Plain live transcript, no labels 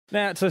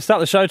Now, to start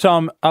the show,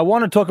 Tom, I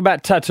want to talk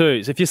about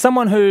tattoos. If you're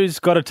someone who's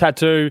got a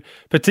tattoo,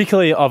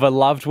 particularly of a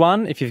loved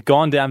one, if you've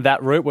gone down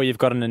that route where you've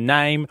gotten a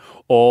name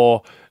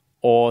or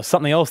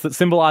something else that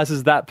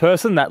symbolises that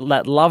person, that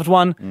loved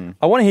one,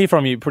 I want to hear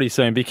from you pretty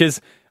soon because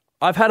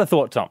I've had a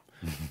thought, Tom.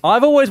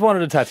 I've always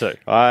wanted a tattoo.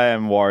 I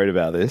am worried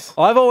about this.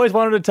 I've always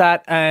wanted a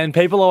tat, and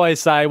people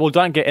always say, well,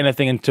 don't get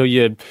anything until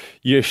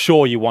you're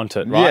sure you want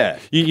it, right? Yeah.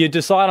 You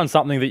decide on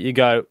something that you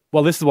go,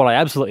 well, this is what I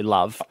absolutely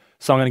love,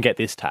 so I'm going to get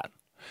this tat.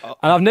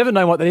 And I've never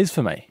known what that is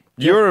for me.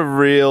 You're a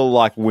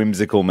real,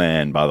 whimsical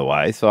man, by the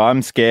way, so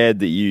I'm scared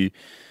that you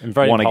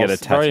want to get a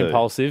tattoo. Very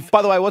impulsive.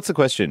 By the way, what's the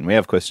question? We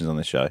have questions on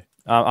this show.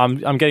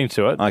 I'm getting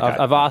to it. Okay.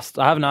 I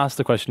haven't asked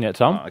the question yet,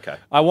 Tom. Oh, okay.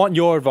 I want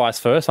your advice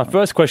first. My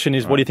first question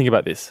is, what do you think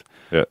about this?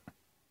 Yeah.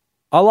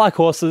 I like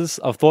horses.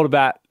 I've thought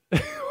about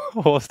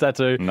horse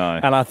tattoo. No.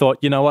 And I thought,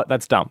 you know what?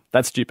 That's dumb.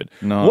 That's stupid.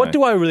 No. What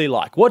do I really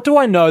like? What do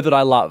I know that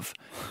I love?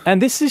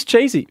 And this is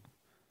cheesy.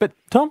 But,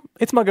 Tom,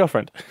 it's my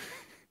girlfriend.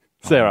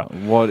 Sarah.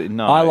 What?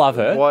 No. I love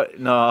her. What?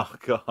 No,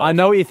 God. I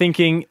know what you're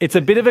thinking. It's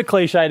a bit of a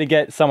cliche to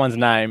get someone's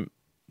name,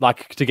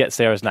 to get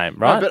Sarah's name,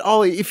 right? No, but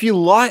Ollie, if you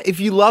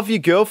love your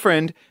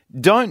girlfriend,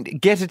 don't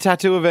get a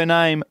tattoo of her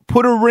name.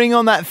 Put a ring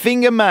on that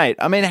finger, mate.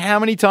 I mean, how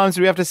many times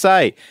do we have to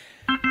say?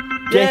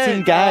 Get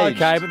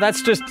engaged. Okay, but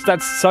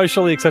that's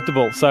socially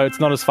acceptable, so it's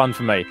not as fun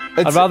for me.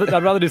 I'd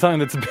rather do something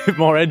that's a bit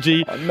more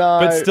edgy,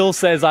 but still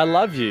says I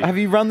love you. Have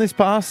you run this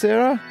past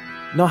Sarah?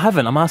 No, I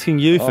haven't. I'm asking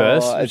you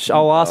first.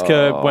 I'll ask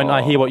her when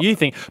I hear what you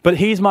think. But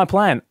here's my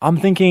plan. I'm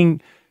thinking,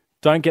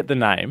 don't get the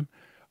name.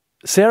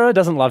 Sarah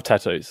doesn't love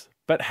tattoos,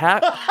 but how?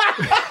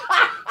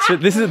 So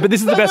this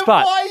is the best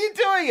part. Why are you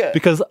doing it?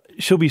 Because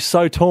she'll be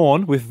so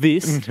torn with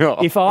this. No.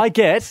 If I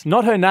get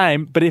not her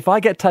name, but if I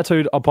get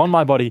tattooed upon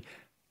my body,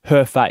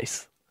 her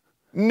face.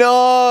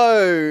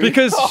 No,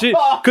 Because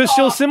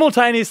she'll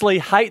simultaneously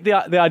hate the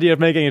idea of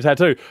me getting a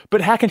tattoo,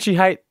 but how can she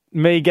hate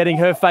me getting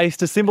her face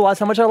to symbolise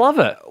how much I love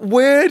her?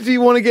 Where do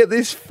you want to get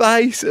this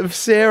face of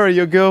Sarah,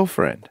 your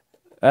girlfriend?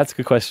 That's a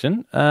good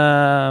question.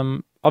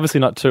 Obviously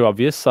not too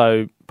obvious,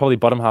 so probably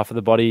bottom half of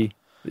the body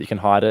that you can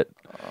hide it.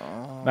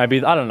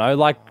 Maybe, I don't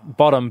know,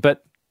 bottom,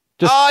 but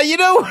just... Oh, you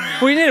know...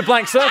 Well, you need a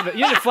blank surface.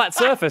 You need a flat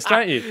surface,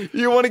 don't you?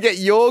 You want to get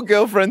your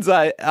girlfriend's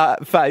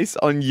face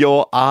on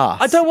your ass.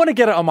 I don't want to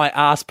get it on my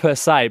ass per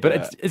se,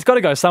 but it's got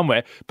to go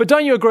somewhere. But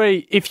don't you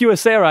agree, if you were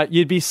Sarah,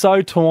 you'd be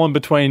so torn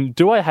between,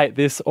 do I hate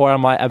this or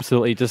am I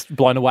absolutely just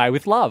blown away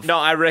with love? No,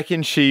 I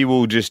reckon she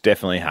will just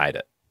definitely hate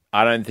it.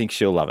 I don't think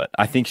she'll love it.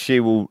 I think she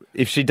will,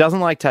 if she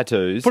doesn't like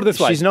tattoos, put it this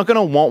way, she's not going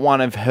to want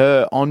one of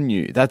her on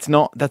you. That's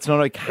not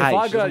okay. If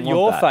I got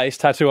your face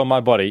tattoo on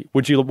my body,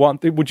 would you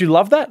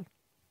love that?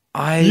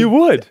 You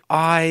would.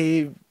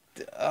 I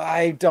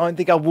don't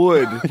think I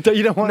would.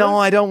 You don't want No,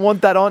 I don't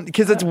want that on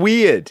because it's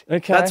weird.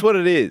 Okay. That's what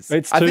it is.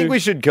 I think we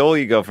should call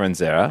your girlfriend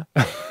Sarah.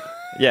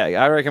 Yeah,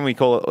 I reckon we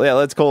call it. Yeah,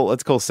 let's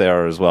call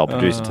Sarah as well.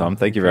 Producer Tom,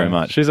 thank you very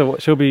much.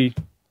 She'll be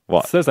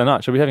what? Thursday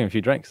night. She'll be having a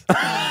few drinks.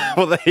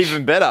 Well, they're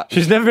even better.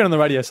 She's never been on the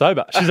radio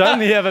sober. She's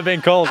only ever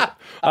been called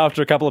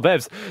after a couple of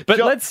bevs.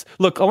 But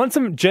I want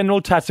some general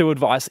tattoo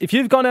advice. If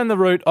you've gone down the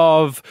route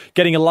of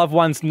getting a loved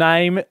one's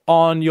name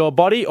on your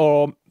body,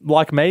 or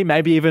like me,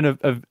 maybe even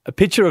a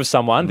picture of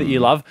someone that you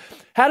love,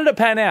 how did it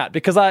pan out?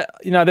 Because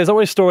there's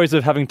always stories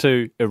of having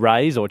to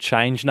erase or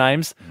change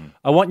names.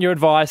 I want your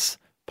advice.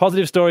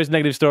 Positive stories,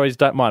 negative stories,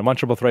 don't mind.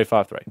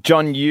 133353.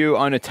 John, you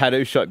own a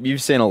tattoo shop.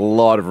 You've seen a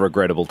lot of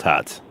regrettable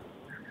tats.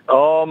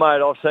 Oh,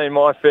 mate, I've seen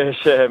my fair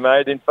share,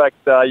 mate. In fact,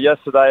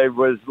 yesterday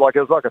was like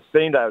a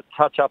theme day. It was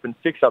touch-up and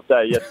fix-up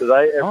day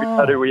yesterday. Every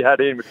tattoo we had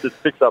in was just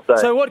fix-up day.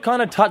 So what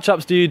kind of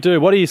touch-ups do you do?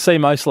 What do you see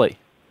mostly?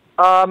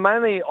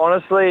 Mainly,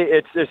 honestly,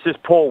 it's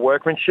just poor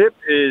workmanship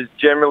is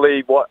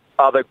generally what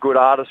other good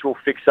artists will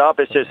fix up.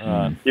 It's just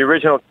the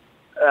original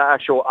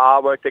actual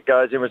artwork that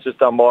goes in was just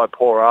done by a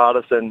poor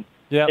artist, and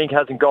ink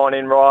hasn't gone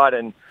in right,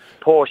 and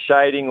poor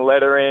shading,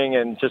 lettering,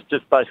 and just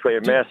basically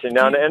a mess, and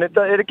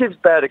it gives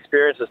bad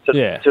experiences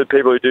to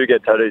people who do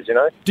get tattoos,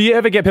 Do you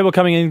ever get people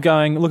coming in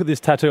going, look at this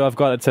tattoo I've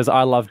got, it says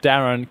I love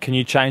Darren, can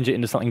you change it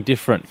into something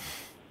different?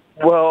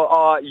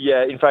 Well,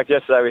 yeah, in fact,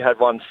 yesterday we had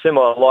one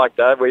similar like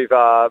that. We've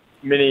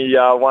many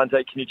ones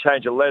that can you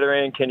change the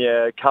lettering, can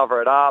you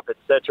cover it up,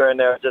 etc., and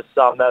there are just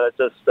some that are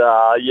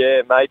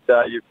just, mate,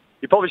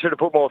 you probably should have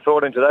put more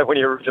thought into that when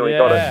you originally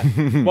got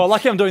it. Well,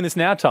 lucky I'm doing this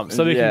now, Tom,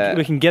 so we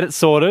can get it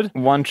sorted.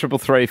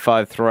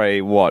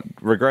 133353. What?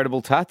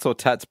 Regrettable tats or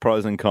tats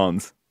pros and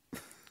cons?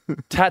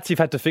 Tats you've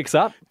had to fix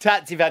up.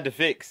 Tats you've had to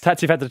fix.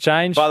 Tats you've had to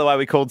change. By the way,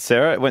 we called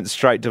Sarah. It went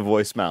straight to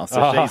voicemail,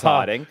 so she's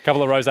hiding. A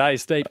couple of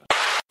rosés deep.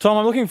 Tom,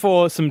 I'm looking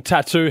for some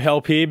tattoo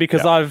help here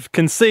because I've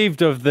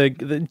conceived of the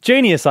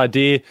genius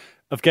idea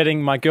of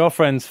getting my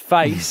girlfriend's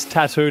face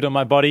tattooed on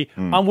my body.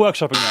 I'm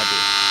workshopping the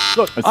idea.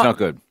 Look, it's not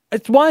good.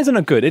 Why isn't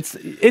it good? It's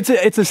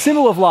a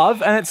symbol of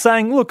love, and it's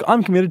saying, look,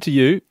 I'm committed to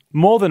you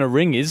more than a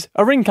ring is.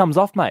 A ring comes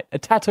off, mate. A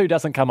tattoo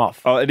doesn't come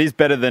off. Oh, it is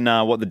better than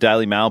what the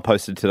Daily Mail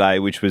posted today,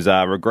 which was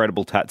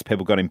regrettable tats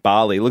people got in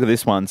Bali. Look at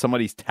this one.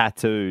 Somebody's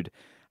tattooed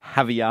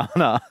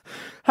Havaiana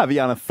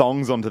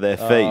thongs onto their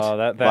feet.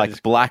 that like is-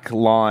 black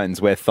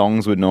lines where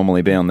thongs would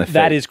normally be on their feet.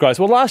 That is gross.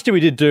 Well, last year we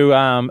did do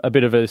a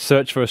bit of a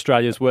search for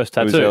Australia's worst It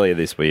tattoo. was earlier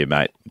this year,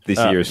 mate. This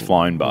year has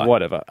flown by.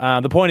 Whatever.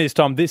 The point is,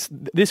 Tom, this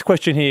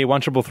question here,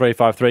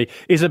 133353,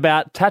 is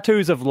about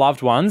tattoos of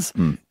loved ones.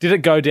 Did it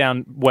go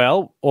down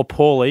well or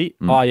poorly,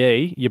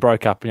 i.e. you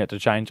broke up and you had to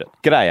change it?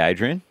 G'day,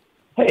 Adrian.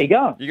 How you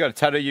going? You got a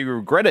tattoo you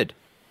regretted.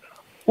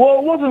 Well,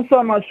 it wasn't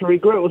so much a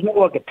regret. It was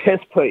more like a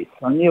test piece.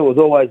 I knew it was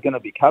always going to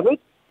be covered.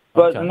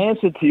 But in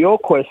answer to your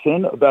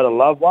question about a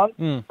loved one,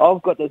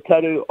 I've got the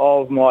tattoo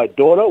of my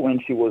daughter when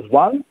she was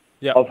 1,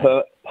 of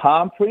her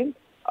palm print,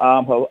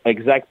 her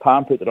exact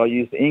palm print that I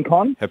used the ink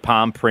on. Her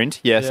palm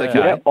print, yes, Yeah. okay.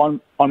 Yeah,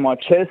 on my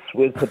chest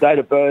with her date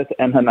of birth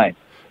and her name.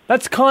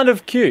 That's kind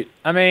of cute.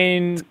 I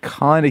mean,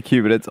 Kind of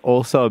cute, but it's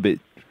also a bit...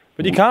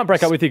 but you can't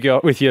break up with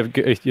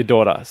your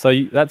daughter, so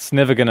that's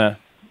never gonna.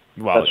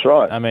 Well, That's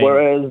right. I mean,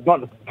 Whereas, not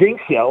to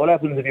jinx you, what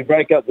happens if you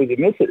break up with your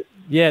missus?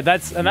 yeah,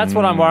 that's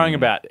what I'm worrying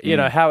about. You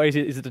know, how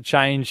easy is it to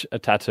change a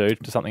tattoo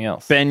to something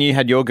else? Ben, you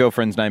had your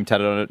girlfriend's name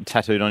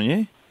tattooed on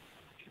you?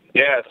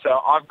 Yeah,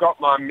 so I've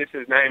got my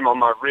missus' name on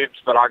my ribs,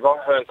 but I got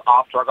hers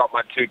after I got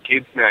my 2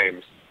 kids'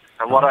 names.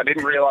 And what I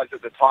didn't realise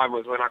at the time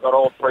was when I got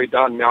all 3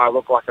 done, now I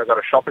look like I got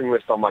a shopping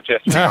list on my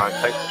chest.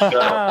 Thanks for the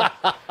show.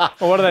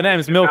 Well, what are their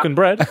names? Milk and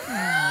bread.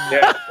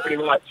 Yeah, pretty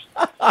much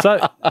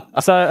So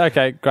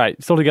okay,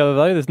 great. Still together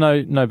though. There's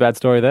no bad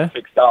story there.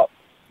 fixed up.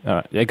 All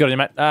right, yeah, good on you,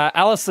 mate.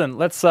 Alison,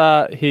 let's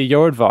hear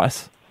your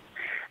advice.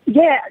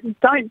 Yeah,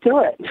 don't do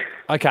it.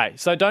 Okay,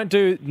 so don't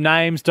do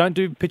names, don't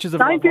do pictures of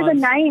Don't loved do the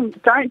ones. name.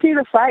 Don't do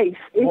the face.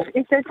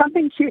 If there's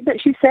something cute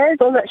that she says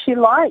or that she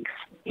likes,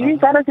 use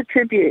that as a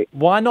tribute.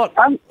 Why not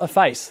a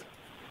face?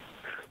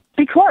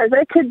 Because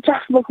it could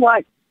just look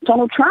like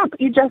Donald Trump.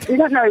 You don't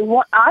know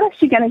what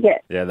artist you're going to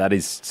get. Yeah, that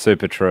is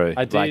super true.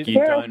 I did- Like, you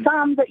There are don't...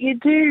 some that you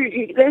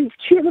do. There's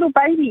cute little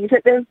babies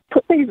that they've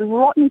put these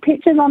rotten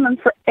pictures on them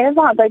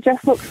forever. They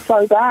just look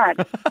so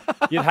bad.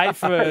 You'd hate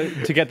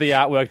to get the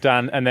artwork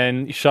done and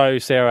then show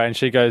Sarah and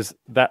she goes,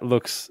 "That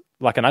looks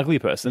like an ugly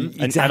person,"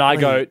 and I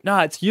go, "No,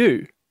 it's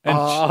you." And,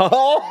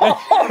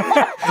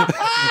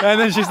 and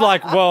then she's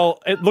like, "Well,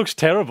 it looks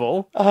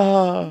terrible."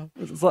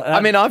 It's like, I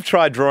mean, I've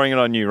tried drawing it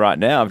on you right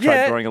now. I've tried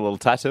Yeah. drawing a little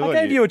tattoo I on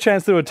gave you a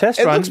chance to do a test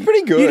It run. looks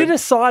pretty good. You did a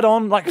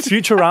side-on, like,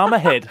 Futurama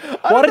head.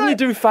 Why didn't you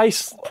do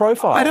face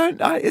profile?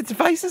 Its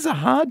faces are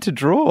hard to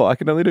draw. I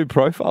can only do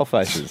profile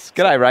faces.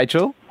 G'day,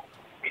 Rachel.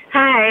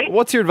 Hey,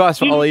 What's your advice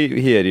for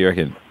Ollie here, do you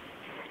reckon?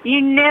 you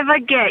never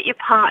get your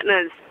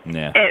partners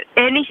Yeah.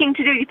 anything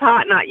to do with your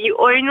partner. You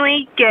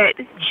only get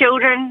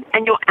children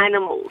and your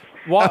animals.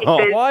 Why,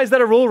 why is that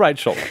a rule,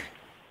 Rachel?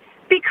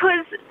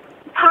 Because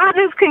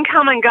partners can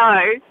come and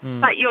go,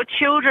 but your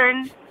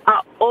children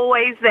are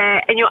always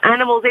there, and your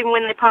animals, even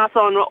when they pass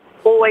on, are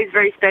always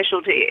very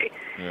special to you.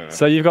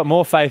 So you've got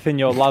more faith in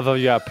your love of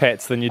your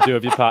pets than you do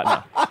of your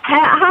partner.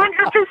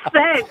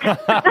 100%.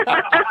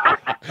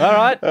 All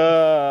right.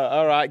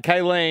 All right.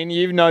 Kayleen,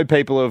 you know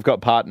people who have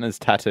got partners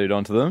tattooed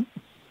onto them.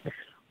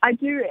 I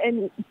do,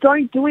 and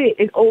don't do it.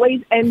 It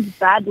always ends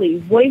badly.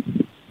 What if,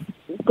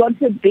 God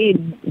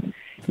forbid,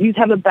 you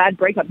have a bad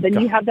breakup? Then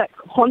you have that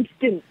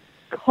constant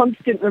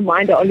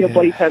reminder on your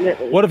body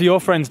permanently. What have your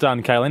friends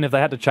done, Kaylin? Have they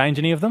had to change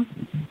any of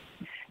them?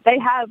 They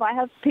have. I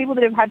have people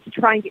that have had to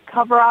try and get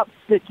cover-ups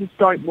that just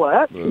don't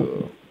work.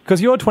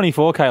 Because you're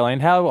 24, Kaylin.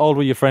 How old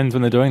were your friends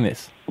when they're doing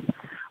this?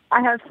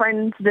 I have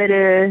friends that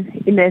are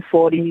in their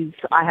 40s.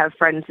 I have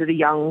friends that are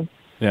young.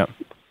 Yeah.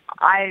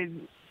 I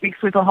mix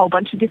with a whole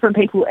bunch of different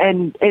people,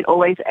 and it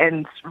always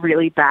ends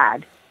really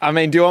bad. I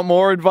mean, do you want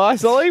more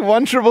advice, Ollie?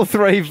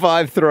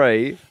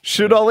 133353.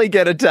 Should Ollie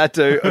get a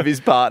tattoo of his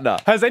partner?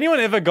 Has anyone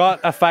ever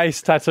got a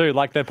face tattoo,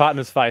 like their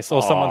partner's face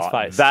or someone's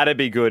face? That'd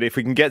be good if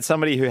we can get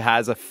somebody who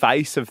has a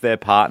face of their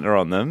partner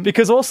on them.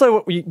 Because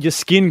also your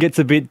skin gets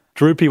a bit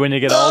droopy when you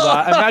get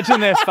older.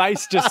 Imagine their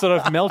face just sort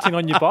of melting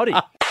on your body.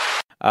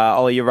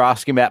 Ollie, you were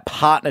asking about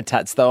partner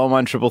tats, though, on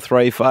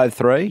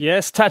 133353.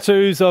 Yes,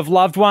 tattoos of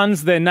loved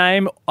ones, their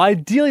name,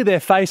 ideally their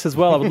face as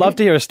well. I would love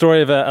to hear a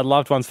story of a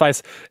loved one's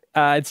face.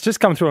 It's just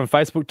come through on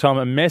Facebook, Tom,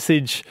 a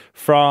message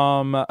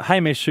from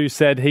Hamish who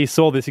said he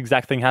saw this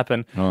exact thing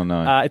happen. Oh,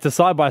 no. It's a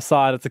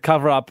side-by-side. It's a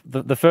cover-up.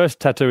 The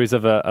first tattoo is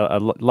of a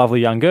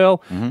lovely young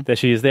girl. There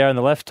she is there on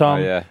the left, Tom.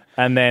 Oh, yeah.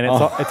 And then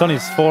it's on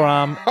his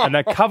forearm, and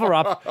that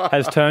cover-up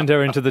has turned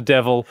her into the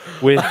devil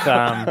with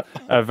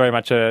very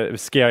much a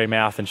scary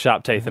mouth and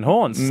sharp teeth and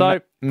horns.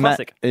 So,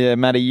 classic.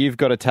 Maddie, you've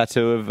got a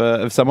tattoo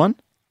of someone?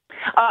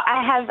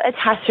 I have a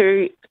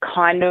tattoo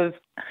kind of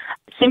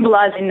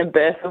symbolising the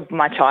birth of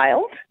my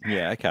child.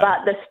 Yeah, okay.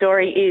 But the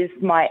story is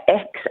my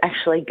ex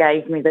actually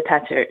gave me the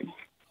tattoo.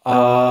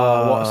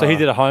 So he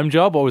did a home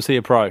job, or was he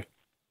a pro?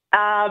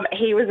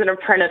 He was an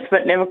apprentice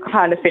but never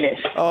kind of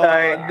finished. Oh,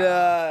 so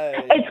no.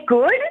 it's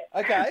good.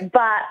 Okay.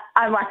 But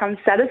I'm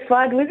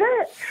satisfied with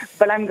it,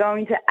 but I'm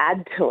going to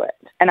add to it.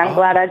 And I'm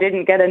glad I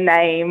didn't get a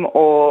name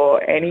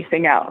or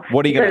anything else.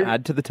 What are you going to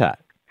add to the tat?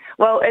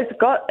 Well, it's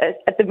got,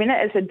 at the minute,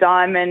 it's a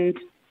diamond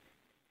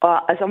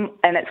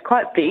and it's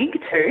quite big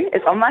too.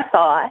 It's on my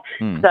thigh.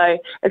 So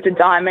it's a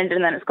diamond,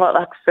 and then it's got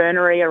like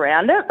fernery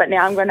around it. But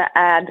now I'm going to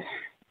add,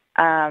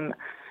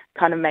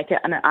 kind of make it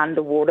an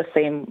underwater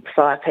theme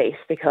thigh piece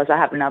because I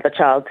have another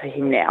child to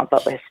him now,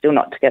 but we're still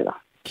not together.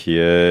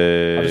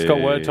 Cute. I just got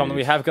word, Tom, that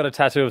we have got a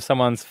tattoo of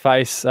someone's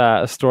face,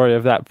 a story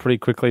of that pretty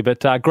quickly. But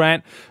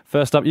Grant,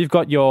 first up, you've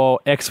got your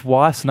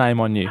ex-wife's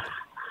name on you.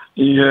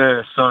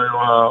 Yeah, so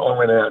I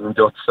went out and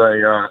got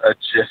a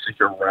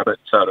Jessica Rabbit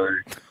tattoo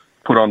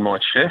put on my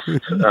chest,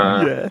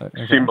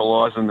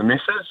 symbolising the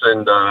missus,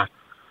 and I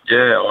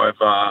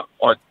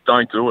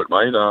don't do it,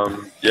 mate.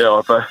 I've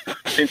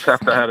since have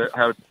to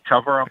have a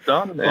cover up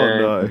done,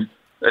 and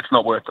it's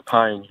not worth the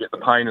pain. You get the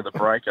pain of the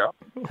breakup.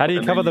 How do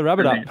you cover the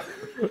rabbit up?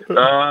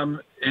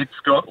 It's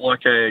got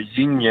like a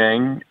yin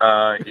yang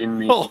in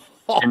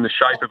the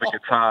shape of a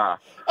guitar.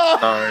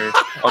 So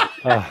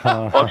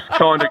I've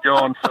kind of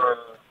gone from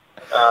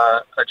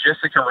a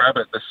Jessica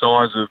Rabbit the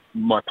size of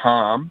my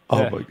palm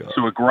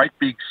to a great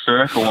big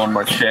circle on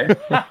my chest.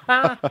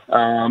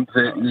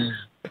 There is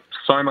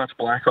so much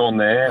black on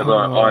there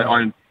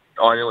that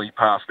I nearly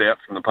passed out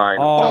from the pain.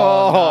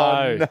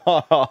 No,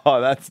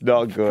 that's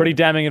not good. Pretty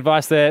damning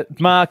advice there.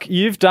 Mark,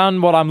 you've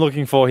done what I'm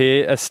looking for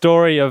here, a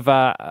story of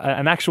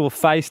an actual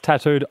face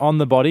tattooed on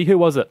the body. Who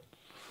was it?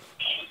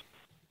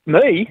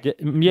 Me? Was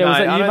it you,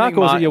 Mark, or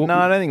was it your... No,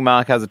 I don't think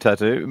Mark has a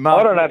tattoo.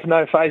 I don't have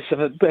no face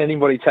of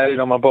anybody tattooed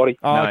on my body.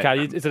 Oh,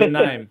 okay. Is it a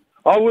name?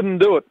 I wouldn't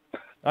do it.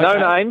 Okay.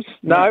 No names.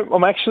 No,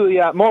 I'm actually...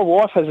 my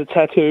wife has a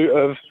tattoo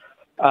of,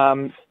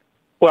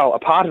 a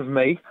part of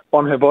me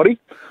on her body.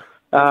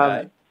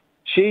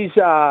 She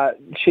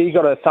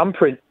got a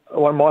thumbprint,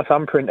 my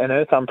thumbprint and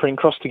her thumbprint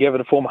crossed together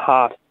to form a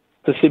heart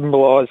to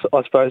symbolise,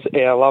 I suppose,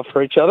 our love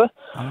for each other,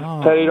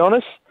 tattooed on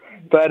us.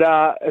 But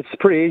it's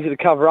pretty easy to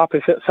cover up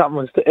if something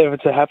was ever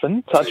to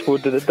happen. Touch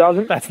wood that it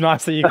doesn't. That's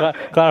nice that you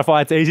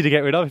clarify it's easy to get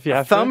rid of if you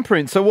have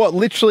thumbprint. So what?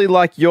 Literally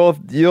like your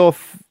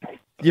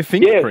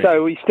fingerprint? Yeah.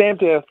 So we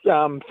stamped our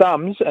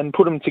thumbs and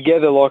put them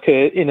together so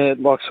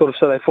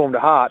they formed a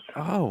heart.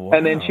 Oh. Wow.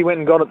 And then she went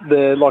and got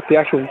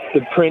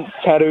the print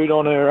tattooed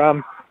on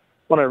her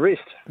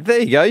wrist.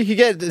 There you go. You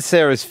could get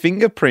Sarah's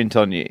fingerprint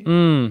on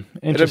you.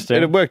 Interesting.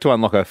 It'd work to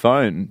unlock her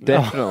phone,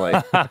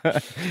 definitely.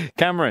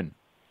 Cameron.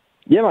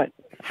 Yeah, mate.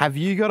 Have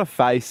you got a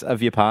face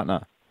of your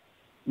partner?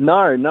 No.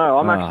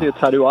 I'm actually a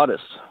tattoo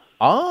artist.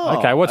 Oh.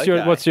 Okay.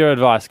 What's your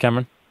advice,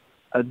 Cameron?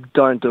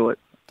 Don't do it.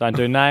 Don't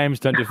do names.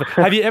 Don't do.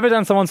 Have you ever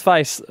done someone's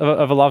face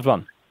of a loved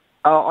one?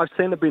 I've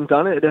seen it been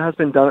done. It has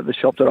been done at the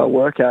shop that I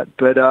work at,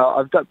 but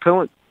I've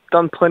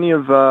done plenty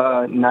of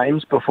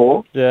names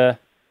before. Yeah.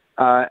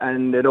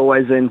 And it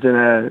always ends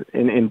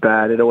in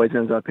bad. It always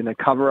ends up in a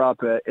cover-up.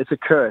 It's a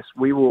curse.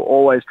 We will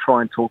always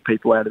try and talk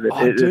people out of it.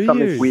 It's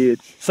something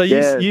weird. So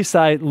you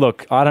say,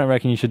 look, I don't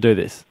reckon you should do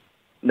this.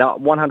 No,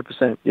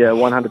 100%. Yeah,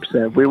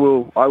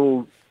 100%. I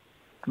will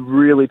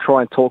really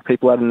try and talk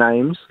people out of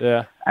names.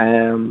 Yeah.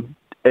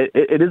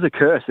 It is a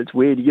curse. It's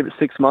weird. You give it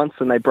 6 months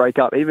and they break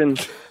up. Even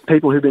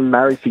people who've been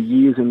married for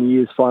years and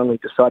years finally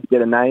decide to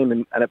get a name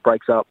and it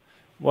breaks up.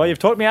 Well, you've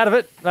talked me out of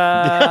it.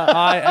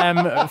 I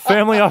am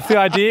firmly off the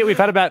idea. We've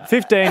had about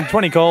 15,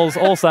 20 calls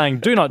all saying,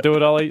 do not do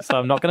it, Ollie, so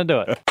I'm not going to do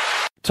it.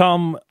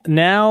 Tom,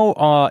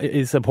 now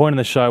is a point in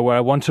the show where I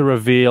want to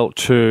reveal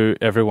to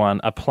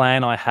everyone a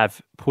plan I have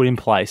put in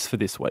place for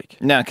this week.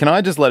 Now, can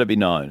I just let it be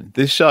known,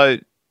 this show,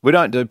 we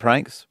don't do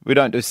pranks, we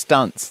don't do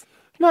stunts.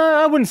 No,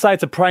 I wouldn't say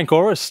it's a prank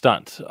or a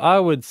stunt. I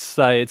would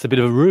say it's a bit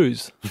of a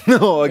ruse.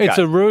 Oh, okay. It's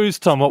a ruse,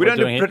 Tom, what we're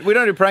doing here. We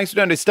don't do pranks, we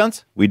don't do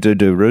stunts. We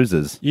do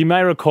ruses. You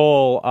may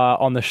recall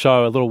on the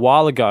show a little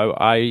while ago,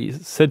 I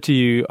said to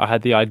you I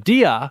had the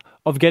idea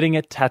of getting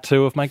a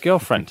tattoo of my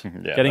girlfriend,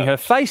 getting her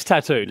face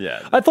tattooed.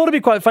 Yeah. I thought it'd be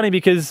quite funny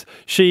because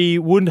she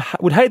would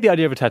hate the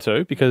idea of a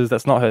tattoo because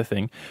that's not her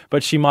thing,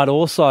 but she might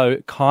also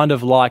kind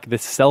of like the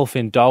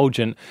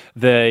self-indulgent,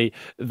 the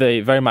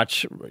very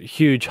much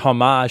huge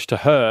homage to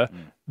her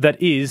that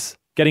is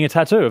getting a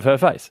tattoo of her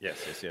face. Yes.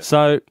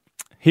 So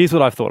here's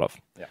what I've thought of.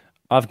 Yeah.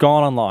 I've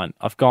gone online.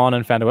 I've gone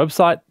and found a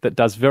website that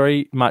does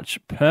very much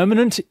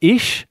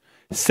permanent-ish,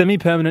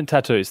 semi-permanent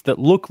tattoos that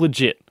look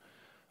legit.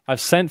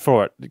 I've sent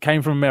for it. It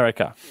came from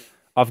America.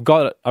 I've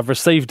got it. I've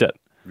received it.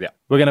 Yeah.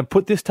 We're going to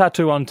put this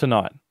tattoo on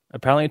tonight.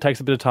 Apparently it takes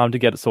a bit of time to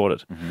get it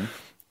sorted. Mm-hmm.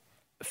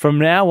 From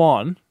now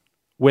on,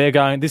 we're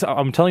going...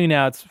 I'm telling you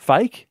now it's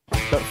fake,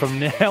 but from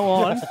now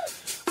on...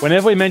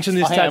 Whenever we mention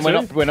this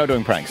tattoo... We're not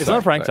doing pranks. It's not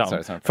a prank,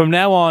 Tom. From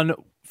now on,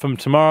 from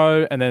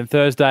tomorrow and then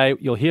Thursday,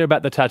 you'll hear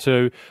about the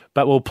tattoo,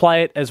 but we'll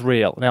play it as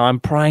real. Now,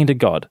 I'm praying to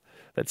God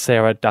that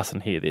Sarah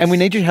doesn't hear this. And we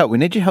need your help. We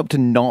need your help to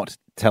not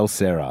tell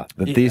Sarah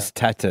that this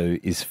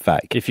tattoo is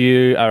fake. If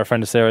you are a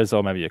friend of Sarah's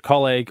or maybe your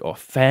colleague or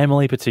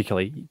family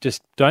particularly,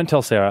 just don't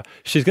tell Sarah.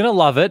 She's going to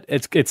love it.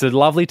 It's a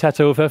lovely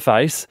tattoo of her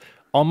face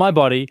on my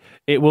body.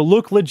 It will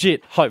look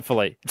legit,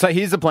 hopefully. So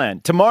here's the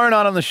plan. Tomorrow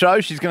night on the show,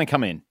 she's going to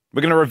come in.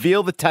 We're going to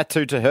reveal the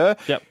tattoo to her.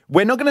 Yep.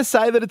 We're not going to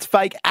say that it's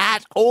fake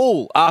at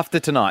all after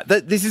tonight.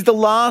 This is the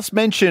last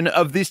mention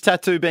of this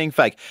tattoo being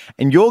fake.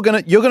 And you're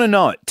going to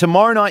know it.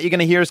 Tomorrow night, you're going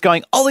to hear us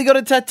going, Olly got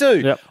a tattoo.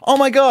 Yep. Oh,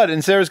 my God.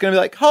 And Sarah's going to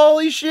be like,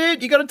 holy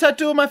shit, you got a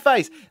tattoo on my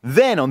face.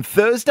 Then on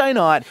Thursday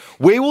night,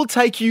 we will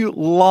take you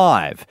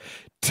live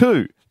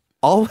to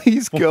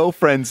Olly's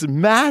girlfriend's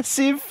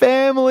massive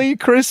family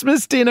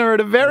Christmas dinner at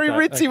a very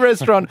ritzy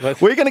restaurant.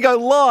 We're going to go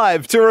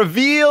live to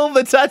reveal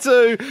the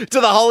tattoo to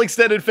the whole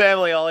extended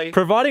family, Olly.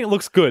 Providing it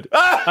looks good.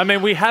 I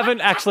mean, we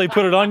haven't actually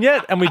put it on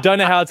yet, and we don't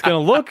know how it's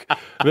going to look,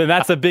 but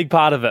that's a big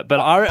part of it. But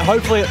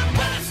hopefully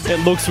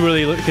it looks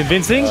really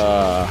convincing.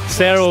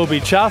 Sarah will be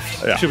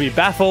chuffed. She'll be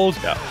baffled.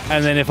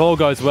 And then if all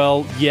goes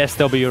well, yes,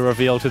 there'll be a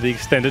reveal to the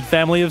extended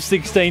family of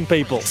 16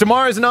 people.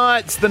 Tomorrow's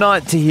night's the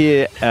night to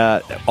hear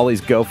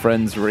Olly's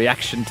girlfriend's reaction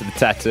to the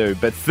tattoo,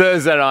 but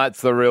Thursday night's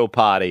the real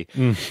party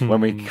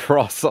when we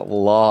cross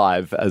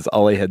live as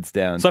Olly heads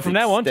down. So from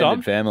now on,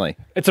 Tom, family.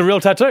 It's a real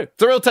tattoo.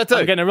 It's a real tattoo.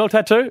 I'm getting a real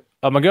tattoo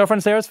of my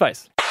girlfriend Sarah's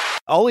face.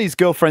 Olly's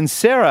girlfriend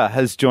Sarah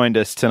has joined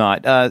us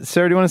tonight.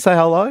 Sarah, do you want to say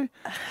hello?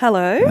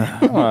 Hello.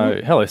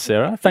 Hello,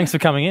 Sarah. Thanks for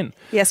coming in.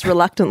 Yes,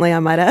 reluctantly, I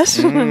might add.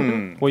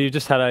 Well, you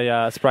just had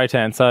a spray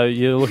tan, so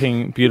you're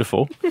looking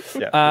beautiful.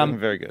 Yeah, looking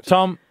very good.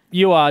 Tom,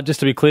 you are, just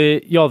to be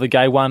clear, you're the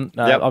gay one.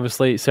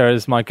 Obviously,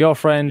 Sarah's my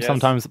girlfriend. Yes.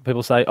 Sometimes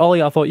people say,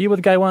 Olly, I thought you were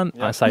the gay one.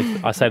 Yep.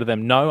 I say to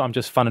them, no, I'm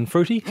just fun and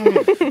fruity.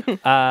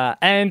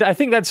 And I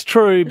think that's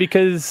true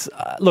because,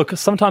 look,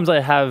 sometimes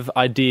I have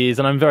ideas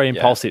and I'm very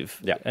impulsive.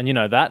 Yeah. And you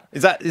know that.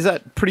 Is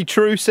that pretty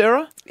true,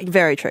 Sarah?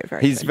 Very true,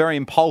 He's true. very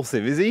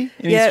impulsive, is he,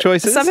 in his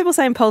choices? Some people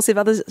say impulsive,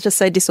 others just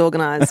say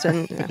disorganised.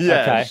 And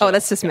Okay. Oh,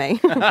 that's just me.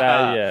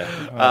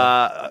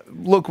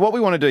 Look, what we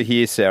want to do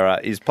here, Sarah,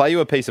 is play you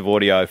a piece of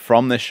audio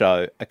from the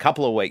show a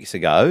couple of weeks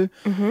ago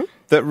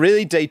that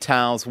really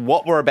details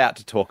what we're about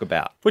to talk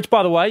about. Which,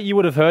 by the way, you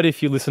would have heard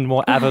if you listened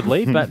more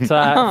avidly, but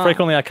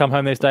frequently I come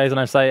home these days and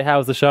I say, how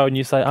was the show? And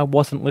you say, I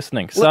wasn't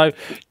listening. So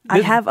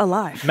I have a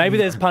life. maybe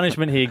there's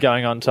punishment here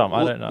going on, Tom.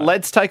 I don't know.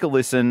 Let's take a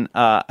listen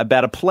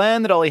about a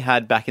plan that Olly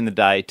had back in the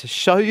day to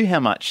show you how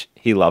much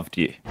he loved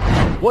you.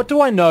 What do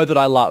I know that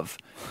I love?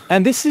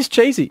 And this is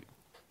cheesy.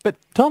 But,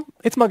 Tom,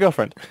 it's my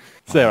girlfriend,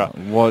 Sarah.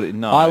 What?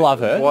 No. I love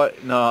her.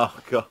 What? No.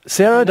 God.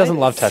 Sarah doesn't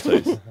love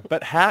tattoos.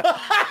 But how...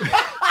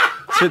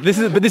 So this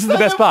is the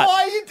best part.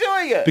 Why are you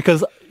doing it?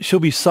 Because she'll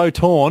be so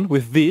torn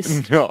with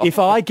this. No. If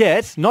I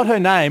get, not her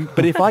name,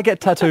 but if I get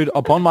tattooed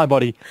upon my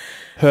body,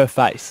 her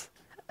face.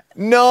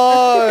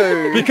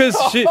 No. Because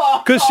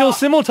she'll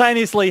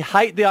simultaneously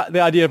hate the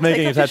idea of me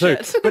getting a tattoo.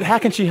 But how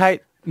can she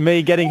hate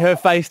me getting her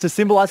face to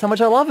symbolise how much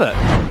I love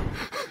her?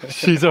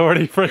 She's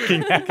already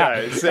freaking out.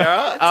 Okay,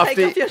 Sarah,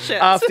 Take off your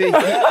shirt.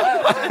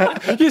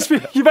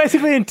 You're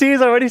basically in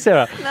tears already,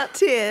 Sarah. Not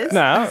tears.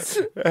 No,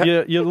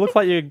 you look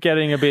like you're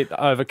getting a bit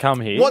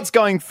overcome here. what's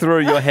going through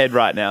your head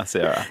right now,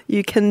 Sarah?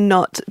 You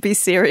cannot be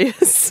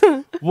serious.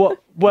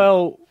 What?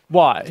 Well,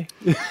 why?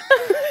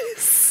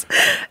 It's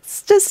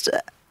just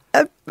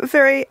a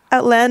very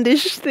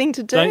outlandish thing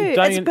to do.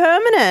 Don't it's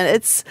permanent.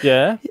 It's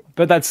Yeah,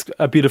 but that's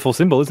a beautiful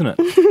symbol, isn't it?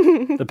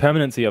 The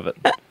permanency of it.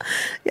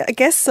 yeah, I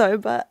guess so,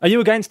 but Are you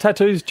against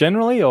tattoos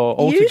generally or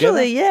altogether?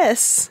 usually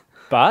yes.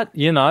 But,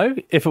 you know,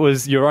 if it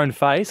was your own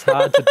face,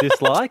 hard to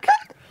dislike.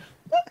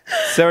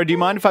 Sarah, do you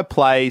mind if I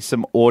play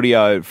some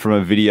audio from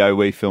a video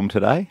we filmed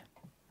today?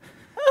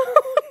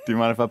 Do you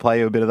mind if I play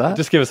you a bit of that?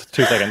 Just give us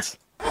 2 seconds.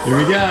 Here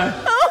we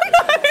go.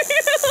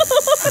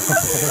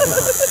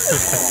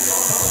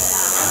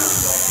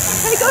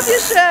 Take off your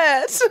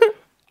shirt.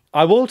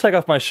 I will take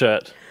off my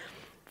shirt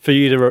for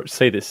you to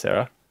see this,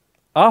 Sarah.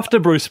 After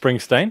Bruce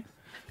Springsteen,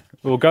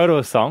 we'll go to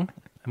a song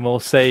and we'll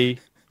see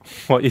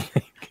what you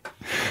think.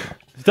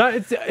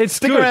 It's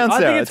Stick good. around, I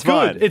Sarah, think it's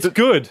fine. It's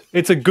good.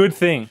 It's a good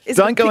thing. Is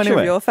Don't it a go picture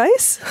anywhere. of your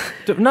face?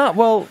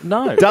 No.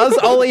 Does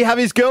Olly have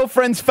his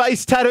girlfriend's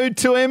face tattooed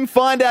to him?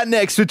 Find out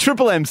next with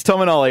Triple M's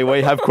Tom and Olly.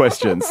 We have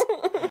questions.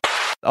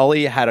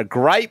 Olly had a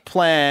great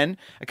plan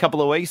a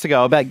couple of weeks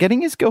ago about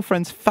getting his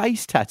girlfriend's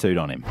face tattooed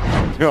on him.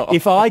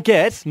 If I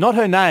get, not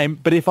her name,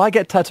 but if I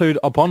get tattooed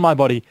upon my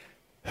body,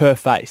 her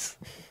face.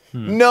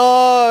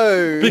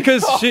 No.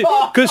 Because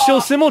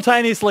she'll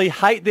simultaneously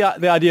hate the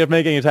idea of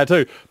me getting a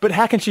tattoo. But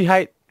how can she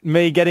hate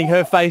me getting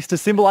her face to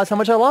symbolise how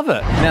much I love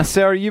her? Now,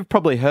 Sarah, you've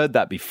probably heard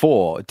that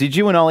before. Did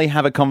you and Olly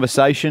have a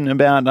conversation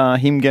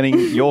about him getting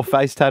your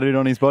face tattooed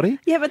on his body?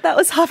 Yeah, but that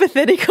was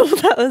hypothetical.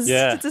 That was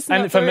just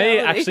not And for the me,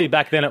 reality. actually,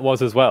 back then it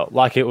was as well.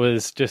 Like it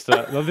was just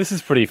well, this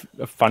is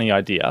a funny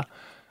idea.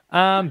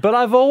 But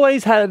I've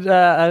always had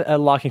a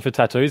liking for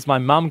tattoos. My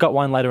mum got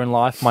one later in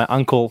life. My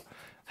uncle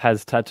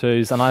has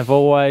tattoos, and I've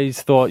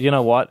always thought, you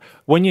know what?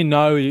 When you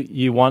know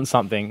you want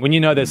something, when you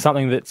know there's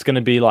something that's going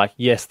to be like,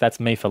 yes,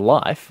 that's me for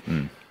life,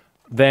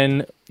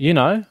 then, you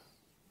know,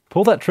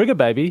 pull that trigger,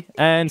 baby.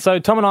 And so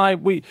Tom and I,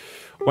 we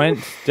went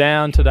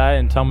down today,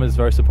 and Tom was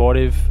very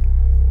supportive.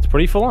 It's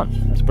pretty full on.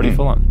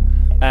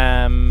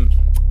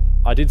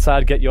 I did say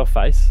I'd get your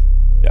face.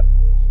 Yeah.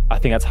 I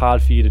think it's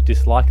hard for you to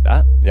dislike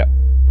that. Yeah.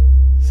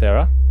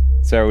 Sarah?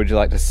 Sarah, would you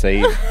like to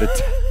see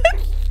the...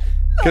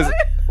 Because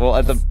Well,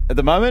 at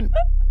the moment,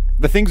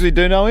 the things we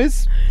do know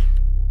is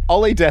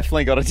Olly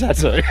definitely got a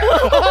tattoo.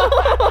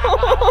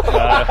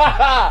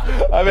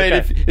 I mean,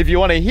 if you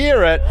want to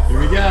hear it, here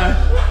we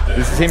go.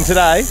 This is him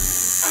today.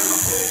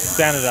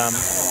 Down at,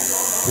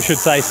 we should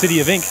say,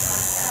 City of Ink.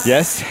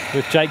 Yes.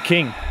 With Jake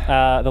King,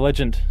 the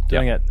legend,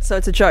 doing it. So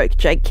it's a joke.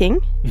 Jake King.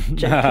 Good.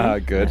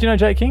 Do you know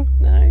Jake King?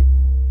 No.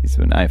 He's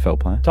an AFL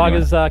player.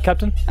 Tigers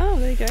captain. Oh,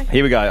 there you go.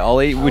 Here we go.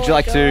 Olly, would you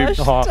like to...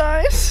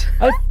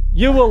 Don't.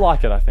 You will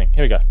like it, I think.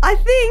 Here we go. I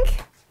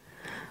think.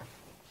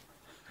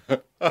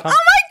 Oh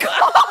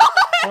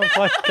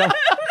my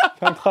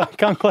God!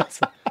 Come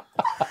closer.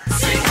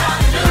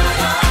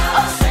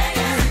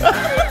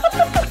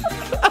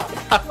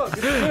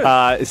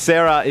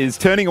 Sarah is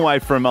turning away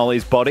from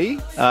Olly's body.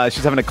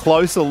 She's having a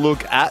closer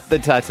look at the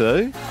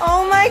tattoo.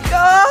 Oh my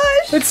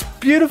gosh! It's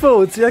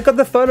beautiful. I got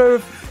the photo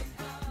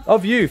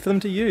of you for them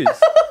to use.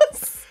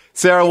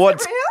 Sarah,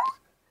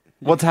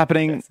 what's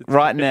happening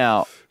right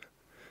now?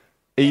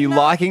 Are you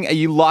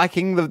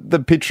liking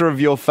the picture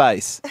of your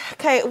face?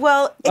 Okay,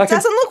 well, it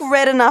doesn't look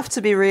red enough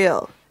to be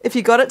real. If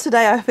you got it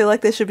today, I feel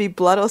like there should be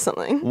blood or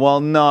something. Well,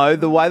 no.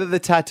 The way that the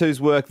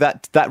tattoos work,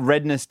 that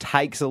redness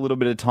takes a little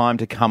bit of time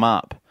to come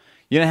up.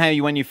 You know how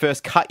when you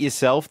first cut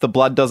yourself, the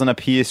blood doesn't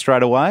appear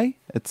straight away?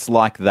 It's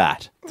like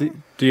that.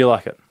 Do you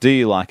like it? Do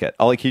you like it?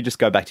 Olly, can you just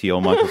go back to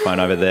your microphone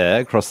over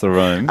there across the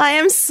room? I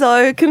am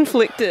so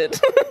conflicted.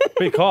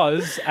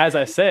 Because, as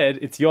I said,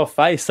 it's your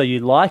face, so you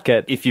like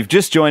it. If you've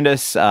just joined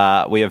us,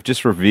 we have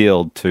just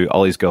revealed to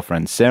Olly's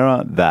girlfriend,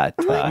 Sarah, that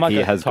he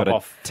has got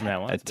a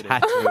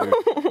tattoo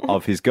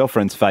of his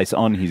girlfriend's face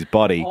on his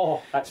body.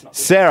 Oh, that's not good.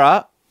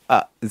 Sarah,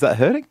 is that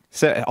hurting?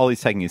 Sarah,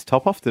 Olly's taking his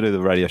top off to do the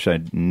radio show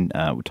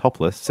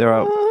topless.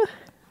 Sarah,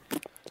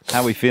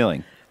 how are we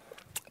feeling?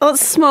 Well,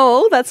 it's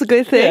small. That's a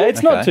good thing. Yeah,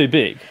 it's not too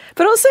big.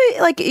 But also,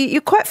 like, you're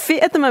quite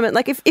fit at the moment.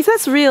 Like, if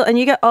that's real and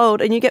you get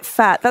old and you get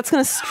fat, that's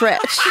going to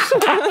stretch.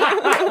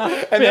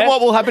 And then what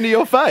will happen to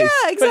your face?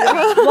 Yeah,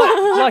 exactly.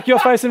 like your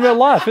face in real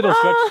life, it'll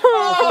stretch.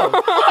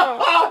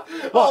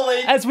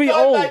 Olly, as we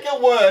don't make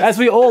it worse. As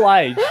we all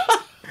age.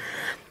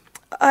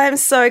 I'm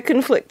so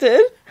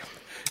conflicted.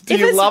 Do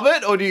you love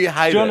it or do you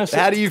hate it?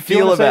 How do you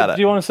feel about it?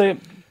 Do you want to see it?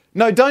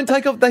 No, don't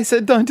take off. They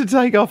said don't to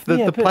take off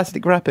the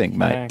plastic wrapping,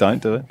 mate. Okay.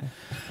 Don't do it.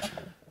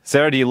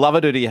 Sarah, do you love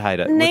it or do you hate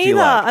it? What do you Neither.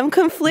 like? I'm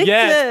conflicted.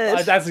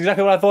 Yes, that's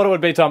exactly what I thought it would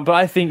be, Tom. But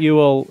I think you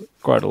will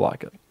grow to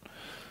like it.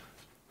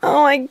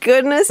 Oh my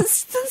goodness,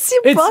 it's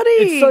your body.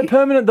 It's so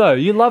permanent, though.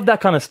 You love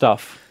that kind of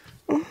stuff.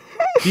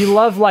 You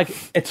love, like,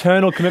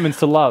 eternal commitments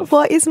to love.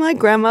 What is my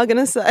grandma going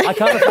to say? I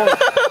can't afford...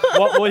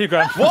 What will your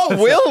grandma What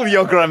will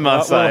your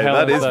grandma say?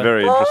 That is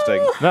very interesting.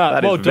 No,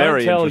 that well, is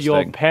very don't tell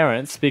interesting. your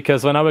parents,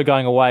 because when I were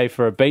going away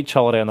for a beach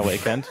holiday on the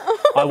weekend,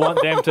 I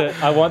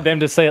want them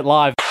to see it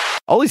live.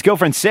 Olly's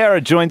girlfriend Sarah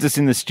joins us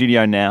in the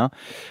studio now.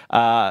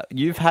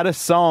 You've had a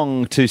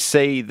song to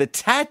see the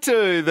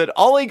tattoo that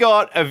Olly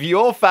got of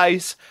your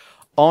face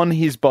on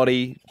his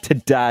body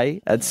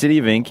today at City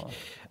of Ink.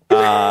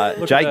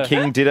 Jake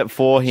King did it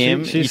for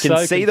him. You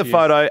can see the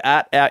photo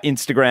at our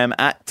Instagram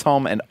at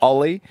Tom and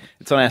Olly.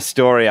 It's on our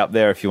story up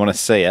there if you want to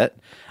see it.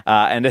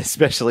 And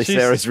especially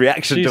Sarah's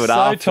reaction to it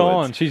afterwards. She's so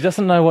torn. She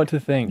doesn't know what to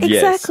think.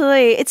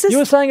 Exactly. It's just, you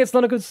were saying it's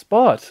not a good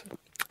spot.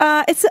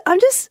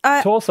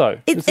 Torso.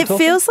 It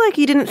feels like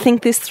you didn't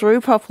think this through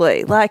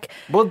properly. Like,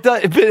 well,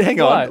 but hang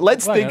on.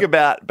 Let's think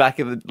about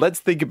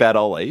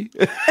Olly.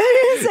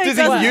 Does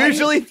he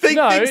usually think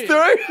things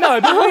through? No,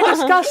 but we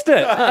discussed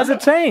it as a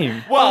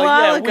team. Well,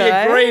 yeah, we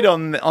agreed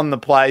on the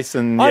place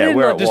and where it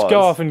was. I did not just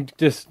go off and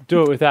just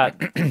do it without.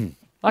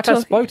 Like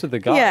I spoke to the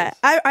guys. Yeah,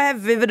 I have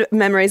vivid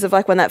memories of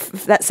like when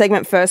that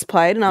segment first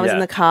played, and I was in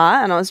the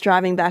car and I was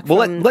driving back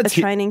from a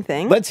training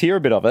thing. Let's hear a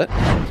bit of it.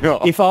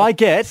 If I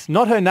get,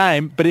 not her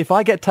name, but if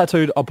I get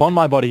tattooed upon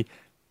my body,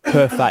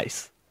 her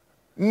face.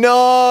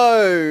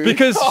 No,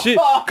 because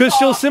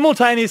she'll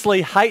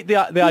simultaneously hate the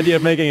idea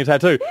of me getting a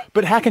tattoo,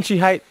 but how can she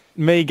hate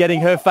me getting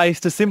her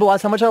face to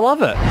symbolise how much I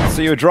love it?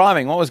 So you were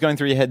driving. What was going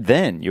through your head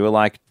then? You were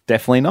like,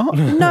 definitely not.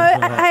 No,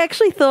 I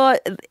actually thought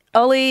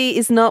Olly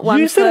is not one.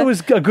 You said it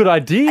was a good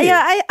idea.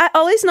 Yeah,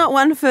 Ollie's not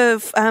one for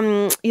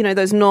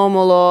those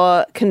normal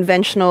or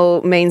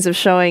conventional means of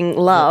showing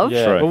love.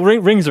 Yeah, well,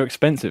 rings are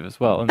expensive as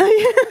well.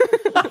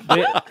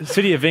 The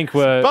City of Ink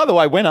were... By the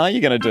way, when are you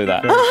going to do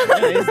that?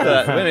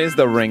 when is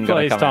the ring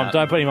going to come Tom, out?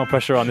 don't put any more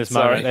pressure on this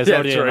moment. There's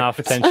already enough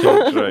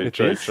attention.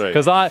 True.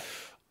 Because I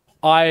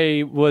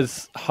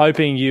was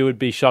hoping you would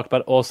be shocked,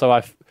 but also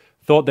I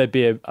thought there'd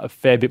be a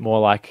fair bit more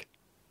like,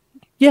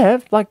 yeah,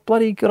 like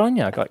bloody good on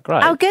you. Like,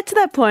 great. I'll get to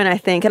that point, I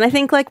think. And I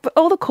think like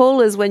all the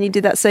callers when you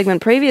did that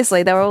segment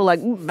previously, they were all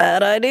like,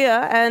 bad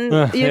idea. And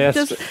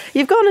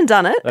you've gone and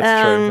done it.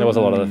 That's true. There was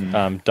a lot of,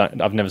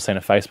 I've never seen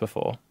a face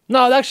before.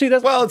 No, actually,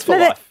 it's for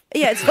life.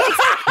 Yeah, it's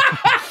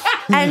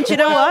and you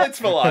know what? It's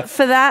for life.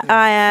 For that,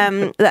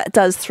 that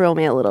does thrill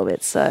me a little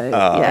bit. So,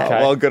 yeah. Okay.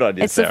 Well, good on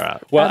you, Sarah.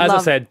 I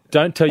said,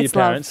 don't tell your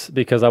parents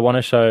because I want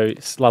to show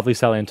lovely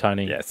Sally and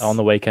Tony on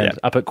the weekend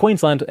up at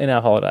Queensland in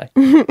our holiday.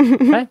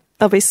 Okay?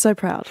 I'll be so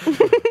proud.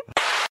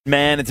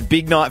 Man, it's a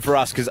big night for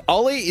us because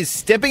Olly is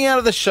stepping out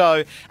of the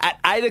show at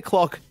 8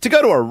 o'clock to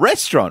go to a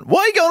restaurant. Why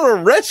are you going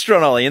to a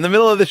restaurant, Olly, in the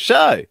middle of the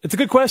show? It's a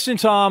good question,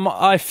 Tom.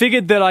 I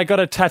figured that I got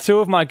a tattoo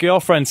of my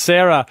girlfriend,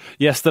 Sarah,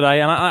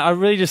 yesterday, and I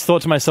really just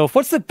thought to myself,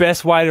 what's the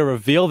best way to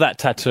reveal that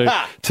tattoo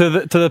to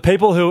the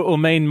people who it will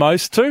mean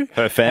most to?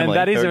 Her family,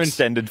 and that is her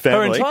extended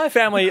family. Her entire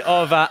family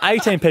of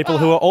 18 people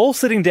who are all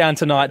sitting down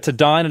tonight to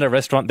dine at a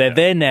restaurant. They're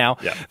there now.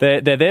 Yeah.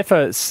 They're there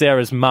for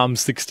Sarah's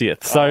mum's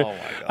 60th. So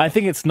I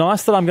think it's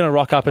nice that I'm going to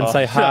rock up and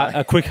say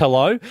a quick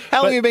hello.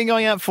 How long have you been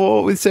going out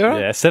for with Sarah?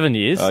 Yeah, 7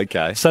 years.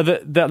 Okay. So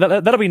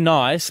that'll be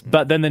nice,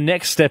 but then the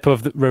next step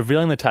of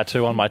revealing the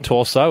tattoo on my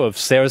torso of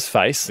Sarah's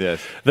face,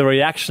 the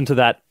reaction to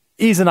that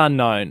is an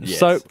unknown. Yes.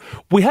 So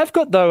we have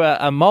got, though,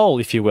 a mole,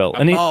 if you will,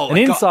 an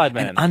inside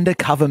man. An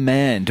undercover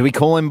man. Do we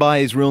call him by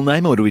his real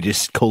name or do we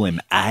just call him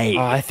A?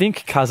 I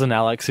think Cousin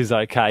Alex is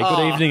okay.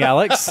 Good evening,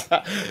 Alex.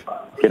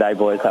 G'day,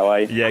 boys. How are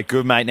you? Yeah,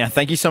 good, mate. Now,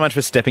 thank you so much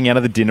for stepping out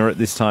of the dinner at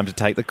this time to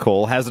take the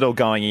call. How's it all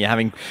going? Are you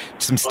having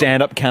some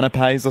stand-up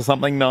canapes or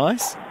something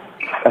nice?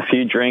 A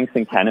few drinks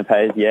and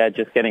canapes, yeah,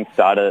 just getting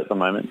started at the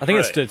moment. I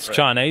think it's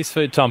Chinese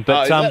food, Tom.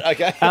 But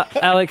okay.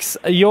 Alex,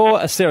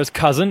 you're Sarah's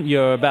cousin.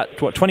 You're about,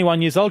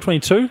 21 years old,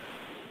 22?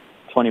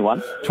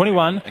 21.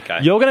 21. Okay.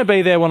 You're going to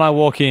be there when I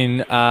walk in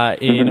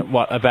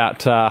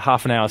about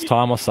half an hour's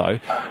time or so.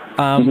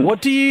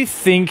 What do you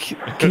think?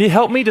 Can you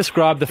help me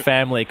describe the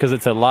family? Because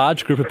it's a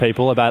large group of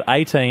people, about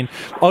 18.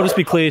 I'll just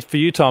be clear for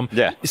you, Tom.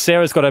 Yeah.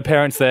 Sarah's got her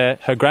parents there,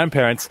 her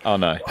grandparents. Oh,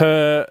 no.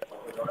 Her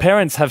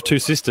parents have two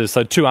sisters,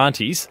 so two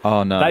aunties.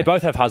 Oh, no. They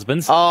both have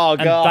husbands. Oh, God.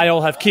 And they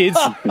all have kids.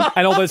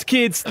 And all those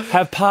kids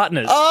have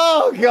partners.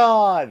 Oh,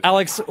 God.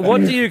 Alex,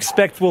 what do you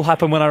expect will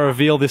happen when I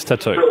reveal this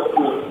tattoo?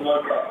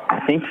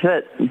 I think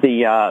that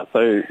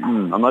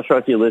I'm not sure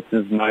if your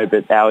listeners know,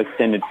 but our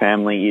extended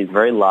family is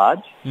very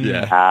large.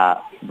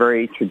 Yeah.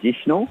 Very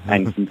traditional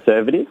and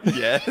conservative.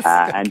 Yes.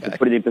 And to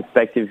put it in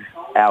perspective,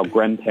 our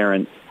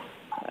grandparents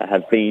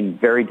have been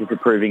very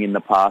disapproving in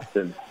the past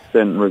of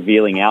certain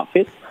revealing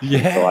outfits.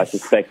 Yes. So I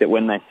suspect that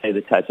when they see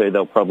the tattoo,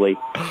 they'll probably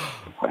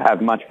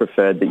have much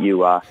preferred that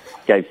you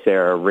gave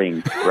Sarah a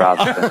ring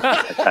rather than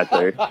a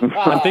tattoo.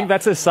 I think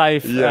that's a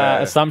safe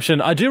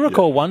assumption. I do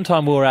recall one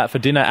time we were out for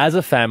dinner as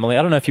a family.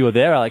 I don't know if you were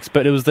there, Alex,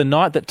 but it was the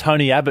night that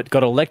Tony Abbott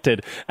got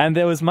elected, and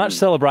there was much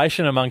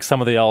celebration amongst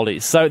some of the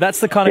oldies. So that's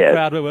the kind of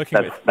crowd we're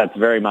working with. That's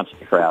very much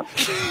the crowd.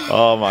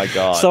 Oh, my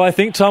God. So I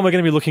think, Tom, we're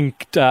going to be looking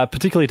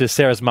particularly to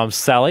Sarah's mum,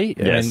 Sally,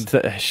 and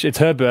it's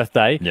her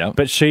birthday,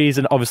 but she's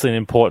obviously an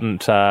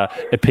important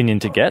opinion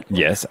to get.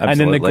 Yes, absolutely. And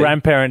then the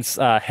grandparents,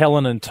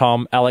 Helen and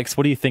Tom. Alex,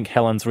 what do you think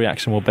Helen's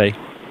reaction will be?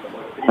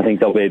 I think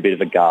there'll be a bit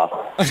of a gasp.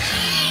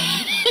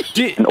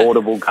 An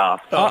audible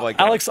gasp. Oh my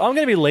God. Alex, I'm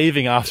going to be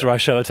leaving after I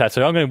show the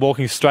tattoo. I'm going to be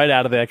walking straight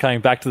out of there, coming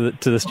back to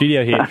the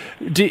studio here.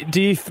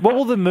 What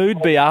will the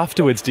mood be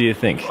afterwards, do you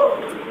think?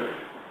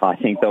 I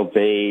think there'll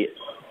be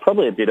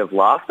probably a bit of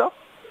laughter.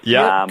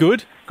 Yeah,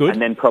 good.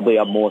 And then probably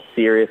a more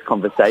serious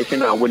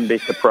conversation. I wouldn't be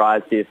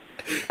surprised if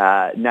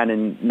Nan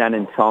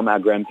and Tom, our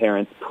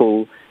grandparents,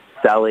 pull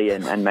Sally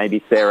and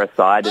maybe Sarah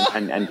aside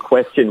and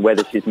question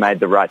whether she's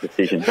made the right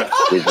decision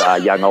with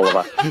young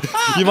Oliver.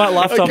 You might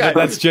laugh, Tom, but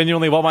that's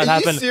genuinely what might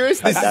happen. Are you serious?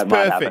 This is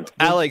perfect.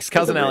 Alex,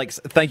 cousin Alex,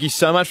 thank you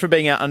so much for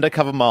being our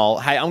undercover mole.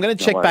 Hey, I'm going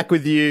to check back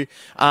with you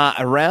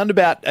around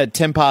about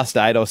 10 past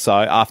 8 or so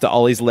after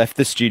Ollie's left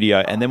the studio,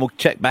 and then we'll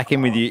check back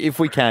in with you, if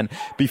we can,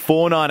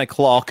 before 9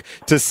 o'clock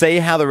to see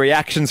how the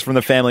reactions from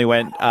the family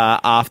went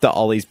after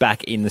Ollie's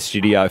back in the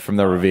studio from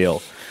the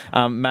reveal.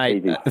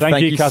 Mate,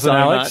 thank you, cousin so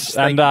Alex,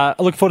 much. and I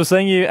look forward to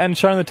seeing you and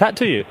showing the tat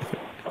to you.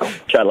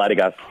 Chat later,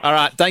 guys. All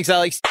right, thanks,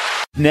 Alex.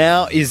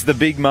 Now is the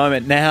big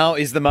moment. Now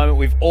is the moment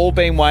we've all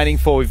been waiting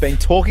for. We've been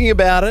talking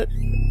about it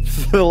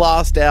for the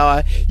last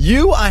hour.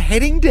 You are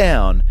heading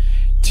down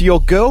to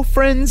your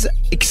girlfriend's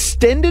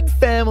extended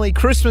family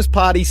Christmas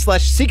party /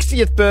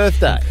 60th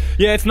birthday.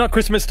 Yeah, it's not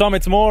Christmas, Tom.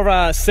 It's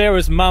more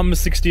Sarah's mum's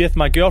 60th,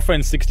 my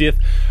girlfriend's 60th.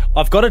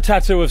 I've got a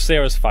tattoo of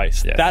Sarah's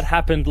face. Yes. That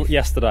happened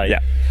yesterday.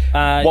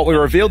 Yeah. What we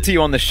revealed to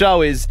you on the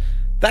show is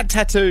that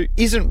tattoo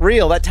isn't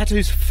real. That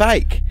tattoo's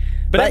fake.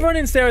 But everyone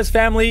in Sarah's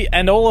family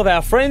and all of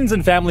our friends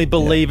and family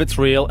believe it's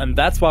real, and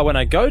that's why when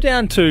I go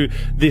down to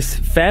this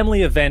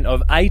family event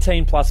of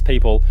 18 plus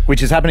people,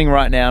 which is happening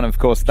right now, and of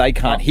course they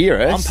can't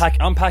hear us.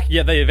 I'm packing.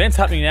 Yeah, the event's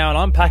happening now, and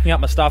I'm packing up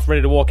my stuff,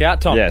 ready to walk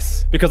out, Tom.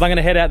 Yes, because I'm going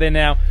to head out there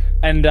now,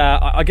 and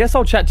I guess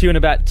I'll chat to you in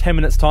about 10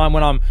 minutes' time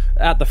when I'm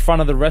at the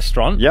front of the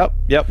restaurant.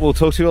 Yep. We'll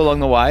talk to you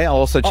along the way. I'll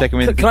also check in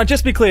with. Can I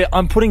just be clear?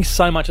 I'm putting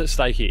so much at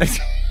stake here.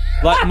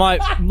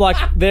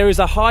 There is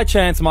a high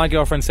chance my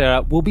girlfriend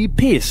Sarah will be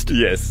pissed.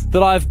 Yes.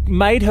 That I've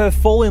made her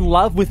fall in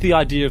love with the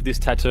idea of this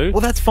tattoo.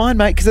 Well, that's fine,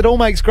 mate, because it all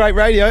makes great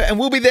radio, and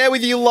we'll be there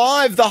with you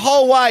live the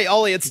whole way.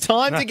 Ollie, it's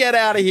time to get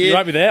out of here. You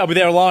won't be there. I'll be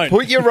there alone.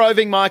 Put your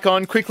roving mic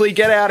on. Quickly,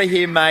 get out of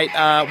here, mate.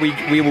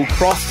 We will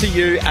cross to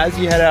you as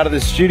you head out of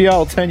the studio.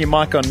 I'll turn your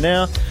mic on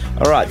now.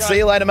 All right. See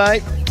you later,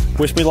 mate.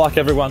 Wish me luck,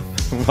 everyone.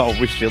 Well,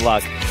 wish you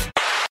luck.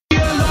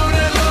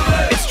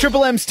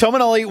 Triple M's Tom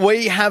and Ollie.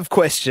 We have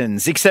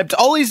questions, except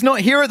Ollie's not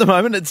here at the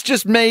moment. It's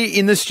just me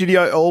in the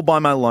studio all by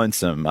my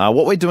lonesome.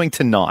 What we're doing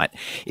tonight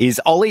is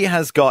Ollie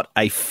has got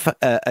a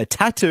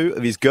tattoo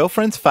of his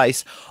girlfriend's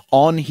face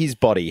on his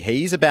body.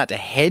 He's about to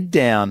head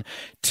down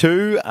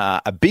to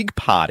a big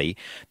party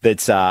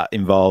that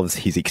involves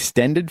his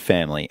extended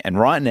family. And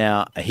right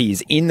now,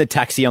 he's in the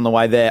taxi on the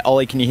way there.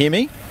 Ollie, can you hear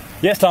me?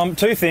 Yes, Tom,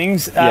 two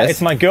things. Yes.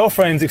 It's my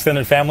girlfriend's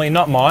extended family,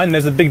 not mine.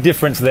 There's a big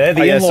difference there.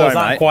 The in-laws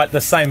aren't quite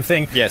the same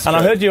thing. Yes, and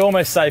I heard you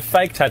almost say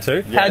fake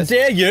tattoo. Yes. How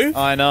dare you?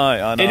 I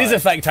know. It is a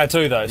fake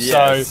tattoo, though.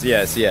 Yes, so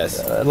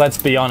yes. Let's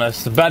be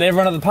honest. But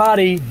everyone at the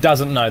party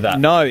doesn't know that.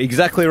 No,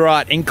 exactly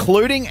right,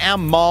 including our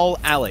mole,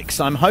 Alex.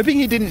 I'm hoping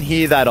he didn't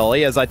hear that,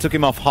 Ollie, as I took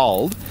him off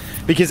hold,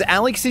 because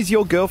Alex is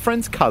your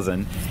girlfriend's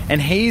cousin,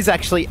 and he's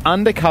actually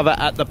undercover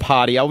at the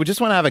party. I would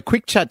just want to have a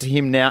quick chat to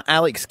him now.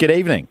 Alex, good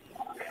evening.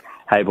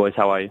 Hey, boys,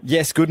 how are you?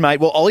 Yes, good, mate.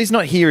 Well, Ollie's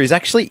not here. He's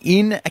actually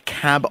in a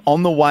cab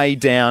on the way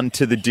down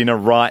to the dinner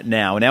right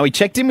now. Now, we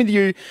checked in with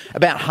you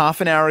about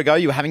half an hour ago.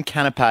 You were having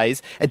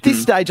canapes. At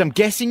this stage, I'm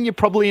guessing you're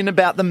probably in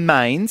about the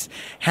mains.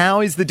 How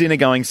is the dinner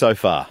going so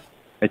far?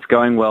 It's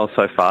going well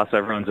so far. So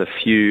everyone's a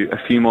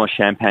few more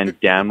champagnes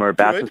down. We're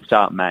about to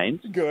start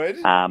mains. Good.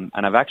 And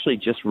I've actually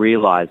just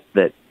realised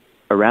that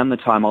around the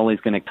time Ollie's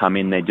going to come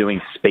in, they're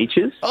doing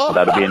speeches. Oh. So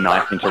that'll be a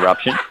nice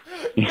interruption.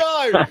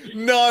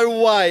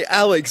 No way.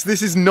 Alex,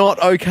 this is not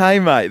okay,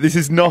 mate. This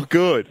is not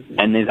good.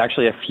 And there's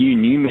actually a few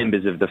new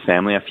members of the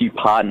family, a few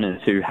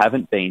partners who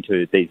haven't been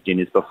to these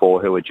dinners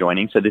before who are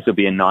joining. So this will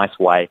be a nice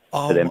way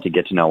for them to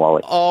get to know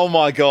Ollie. Oh,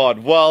 my God.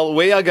 Well,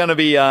 we are going to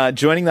be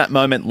joining that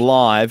moment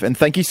live. And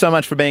thank you so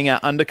much for being our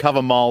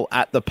undercover mole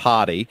at the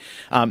party.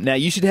 Now,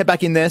 you should head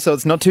back in there so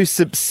it's not too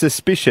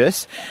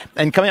suspicious.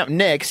 And coming up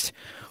next,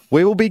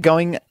 we will be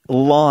going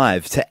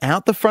live to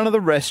out the front of the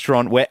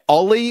restaurant where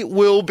Ollie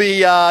will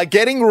be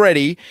getting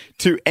ready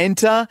to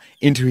enter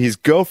into his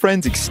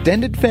girlfriend's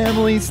extended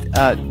family's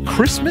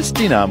Christmas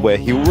dinner where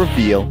he'll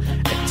reveal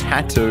a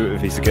tattoo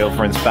of his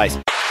girlfriend's face.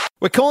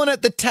 We're calling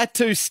it the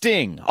tattoo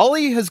sting.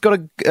 Ollie has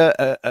got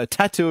a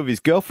tattoo of his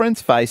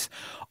girlfriend's face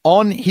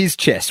on his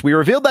chest. We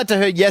revealed that to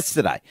her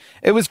yesterday.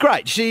 It was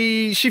great.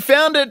 She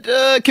found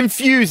it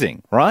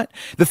confusing, right?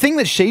 The thing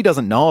that she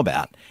doesn't know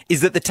about is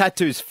that the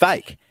tattoo's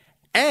fake.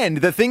 And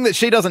the thing that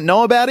she doesn't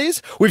know about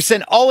is we've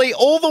sent Ollie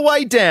all the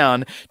way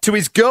down to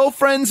his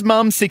girlfriend's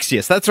mum's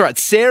 60th. That's right,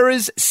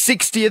 Sarah's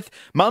 60th,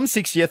 mum's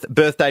 60th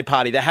birthday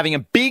party. They're having a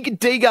big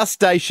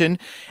degustation,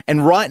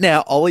 and right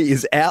now Ollie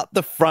is out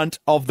the front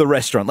of the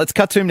restaurant. Let's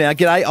cut to him now.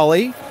 G'day,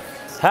 Ollie.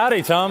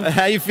 Howdy, Tom.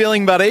 How you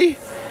feeling, buddy?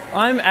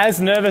 I'm as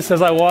nervous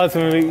as I was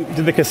when we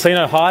did the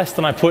casino heist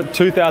and I put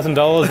 $2,000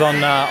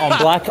 on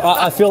black.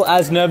 I feel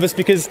as nervous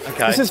because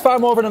this is far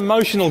more of an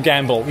emotional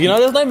gamble. You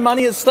know, there's no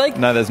money at stake.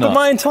 No, there's not. But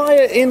my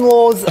entire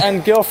in-laws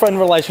and girlfriend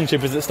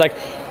relationship is at stake.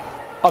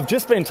 I've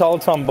just been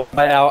told, Tom,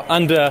 by our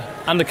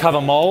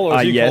undercover mole, or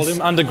as you called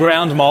him,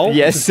 underground mole.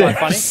 Yes,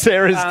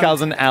 Sarah's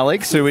cousin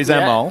Alex, who is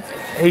our mole.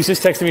 He's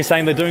just texted me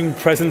saying they're doing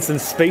presents and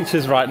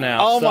speeches right now.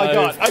 Oh, my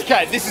God.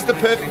 Okay, this is the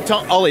perfect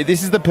time. Ollie,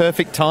 this is the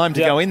perfect time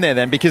to go in there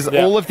then because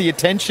all of the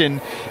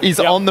attention is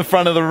on the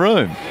front of the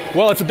room.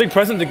 Well, it's a big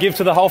present to give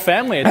to the whole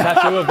family, a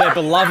tattoo of their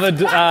beloved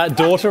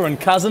daughter and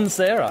cousin,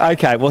 Sarah.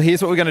 Okay, well,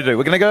 here's what we're going to do.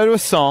 We're going to go to a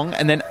song,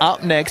 and then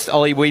up next,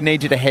 Ollie, we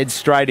need you to head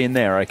straight in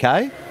there,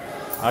 okay?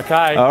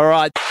 Okay. All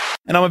right.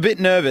 And I'm a bit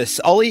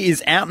nervous. Ollie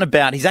is out and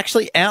about. He's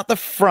actually out the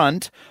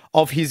front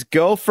of his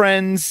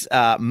girlfriend's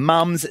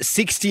mum's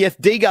 60th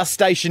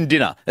degustation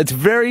dinner. It's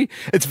very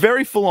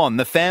full on.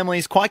 The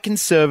family's quite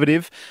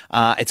conservative.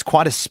 It's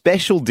quite a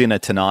special dinner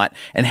tonight.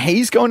 And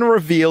he's going to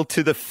reveal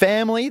to the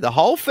family, the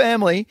whole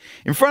family,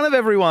 in front of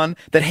everyone,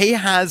 that he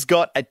has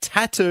got a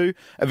tattoo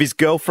of his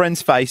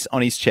girlfriend's face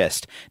on his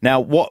chest.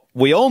 Now, what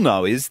we all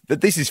know is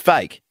that this is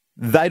fake.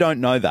 They don't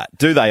know that,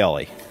 do they,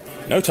 Ollie?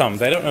 No, Tom,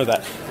 they don't know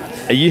that.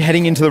 Are you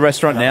heading into the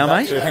restaurant now,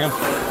 mate? Hang on.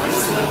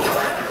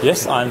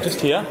 Yes, I'm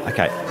just here.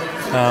 Okay.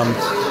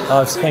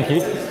 Thank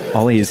you.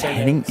 Ollie is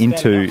heading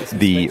into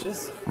the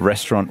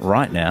restaurant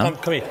right now. Tom,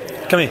 come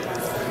here.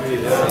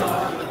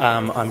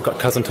 I've got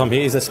cousin Tom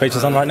here. Is there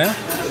speeches on right now?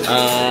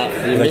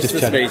 You missed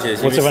the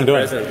speeches. What's everyone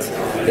doing?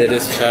 They're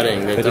just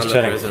chatting. They're just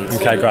chatting.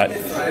 Okay, great.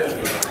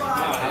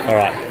 All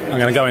right, I'm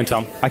going to go in,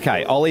 Tom.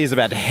 Okay, Ollie is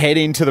about to head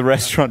into the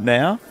restaurant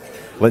now.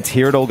 Let's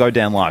hear it all go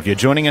down live. You're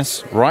joining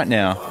us right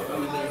now,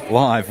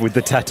 live with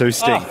the tattoo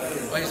sting.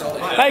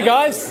 Oh. Hey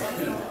guys,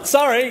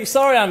 sorry,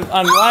 I'm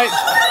late.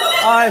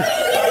 I'm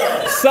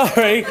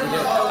sorry.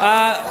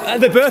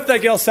 The birthday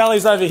girl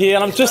Sally's over here,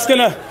 and I'm just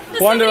gonna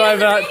wander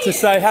over to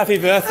say happy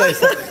birthday.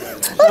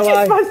 Aren't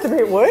you supposed to be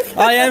at work?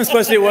 I am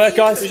supposed to be at work,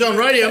 guys. He's on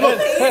radio, look.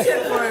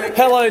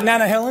 Hello,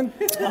 Nana Helen.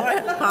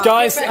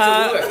 Guys,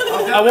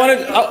 I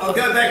wanted... I'll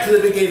go back to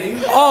the beginning.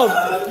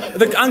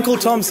 The Uncle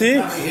Tom's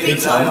here.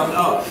 Big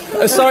Tom.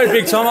 Sorry,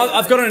 Big Tom.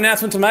 I've got an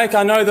announcement to make.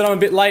 I know that I'm a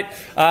bit late,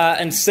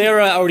 and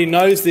Sarah already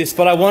knows this,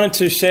 but I wanted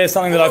to share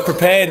something that I've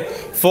prepared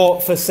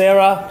for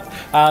Sarah,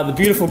 the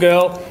beautiful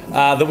girl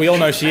that we all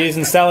know she is.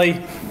 And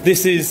Sally,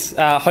 this is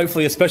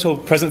hopefully a special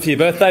present for your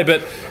birthday,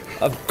 but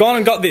I've gone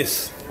and got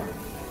this.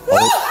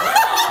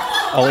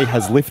 Ollie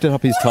has lifted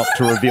up his top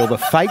to reveal the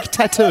fake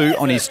tattoo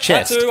on his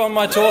chest. Tattoo on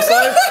my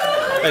torso.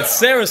 It's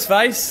Sarah's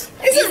face.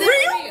 Is it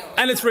real?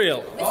 And it's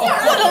real.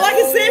 What, like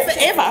it's there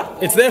forever?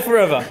 It's there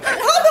forever.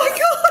 Oh my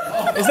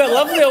God! Is that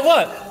lovely or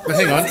what? But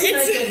hang on.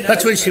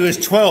 That's when she was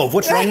 12.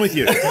 What's wrong with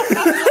you?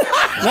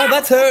 No,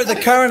 that's her at the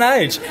current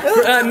age.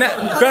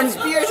 That's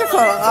beautiful.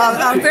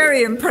 I'm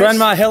very impressed.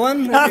 Grandma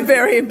Helen? I'm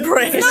very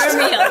impressed. It's not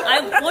real.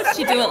 I watched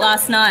you do it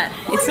last night.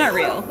 It's not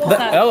real.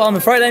 Oh, I'm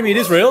afraid, Amy, it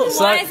is real.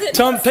 So, Why is it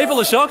Tom,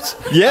 people are shocked.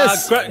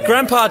 Yes.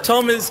 Grandpa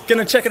Tom is going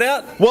to check it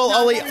out. Well,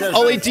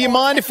 Ollie, do you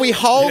mind if we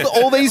hold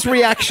all these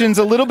reactions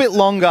a little bit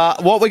longer?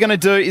 What we're going to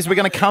do is we're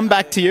going to come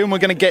back to you and we're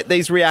going to get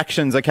these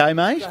reactions, okay,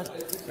 mate?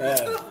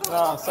 Yeah.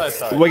 Oh, I'm so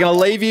sorry. We're going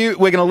to leave you.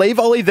 We're going to leave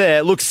Ollie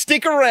there. Look,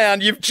 stick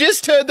around. You've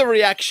just heard the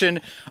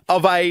reaction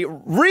of a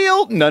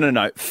real,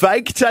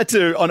 fake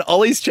tattoo on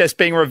Ollie's chest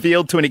being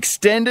revealed to an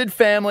extended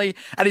family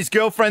at his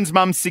girlfriend's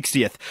mum's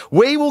 60th.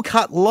 We will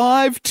cut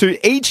live to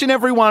each and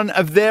every one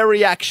of their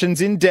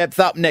reactions in depth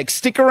up next.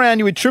 Stick around.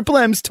 You with Triple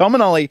M's Tom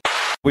and Ollie.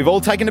 We've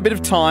all taken a bit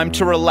of time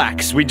to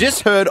relax. We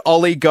just heard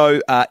Ollie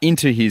go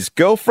into his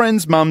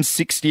girlfriend's mum's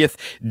 60th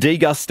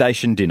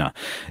degustation dinner.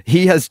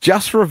 He has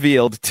just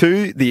revealed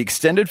to the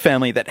extended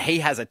family that he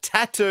has a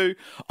tattoo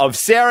of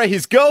Sarah,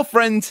 his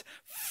girlfriend's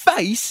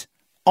face,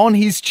 on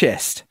his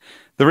chest.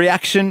 The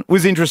reaction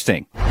was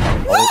interesting.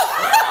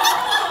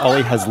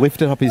 Ollie has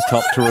lifted up his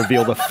top to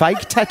reveal the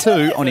fake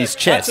tattoo on his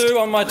chest. Tattoo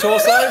on my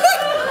torso.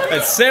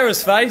 It's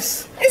Sarah's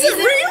face. Is it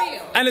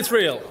real? And it's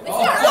real.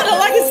 What,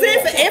 like it's there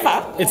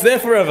forever? It's there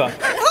forever.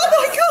 Oh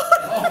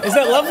my God! Is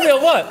that lovely or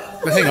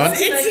what? But hang on.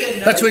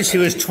 That's when she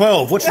was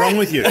 12. What's wrong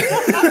with you?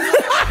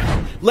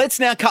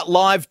 Let's now cut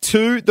live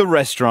to the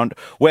restaurant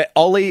where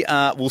Ollie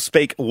will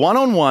speak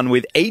one-on-one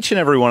with each and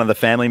every one of the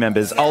family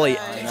members. Ollie,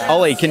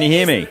 can you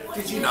hear me?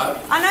 Did you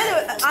know? I know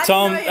that.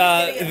 Tom,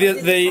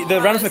 the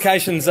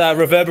ramifications are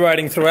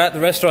reverberating throughout the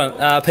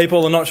restaurant.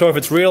 People are not sure if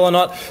it's real or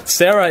not.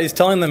 Sarah is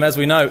telling them, as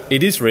we know,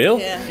 it is real.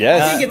 Yeah.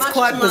 Yes. I think it's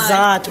quite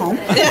bizarre, Tom.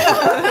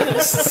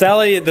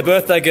 Sally, the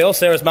birthday girl,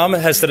 Sarah's mum,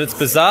 has said it's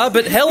bizarre,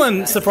 but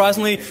Helen,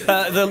 surprisingly,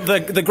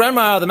 the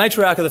grandma, the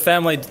matriarch of the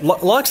family,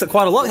 likes it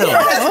quite a lot, Helen.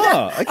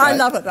 Oh, okay. I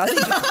love it. I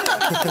think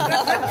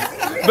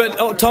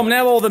But, Tom,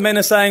 now all the men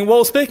are saying,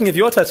 well, speaking of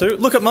your tattoo,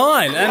 look at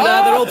mine. And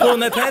they're all pulling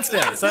their pants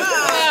down. So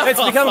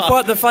it's become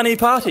quite the funny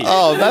party.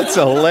 Oh, that's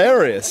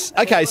hilarious.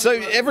 Okay, so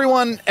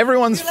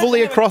everyone's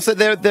fully across it.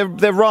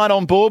 They're right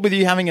on board with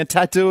you having a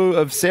tattoo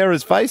of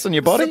Sarah's face on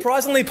your body?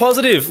 Surprisingly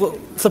positive.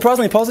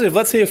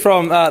 Let's hear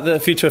from the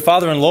future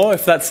father-in-law,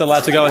 if that's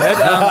allowed to go ahead.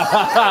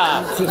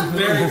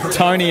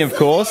 Tony, of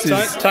course.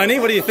 Tony,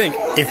 what do you think?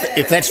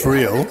 If that's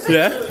real,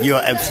 yeah, you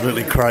are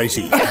absolutely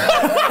crazy.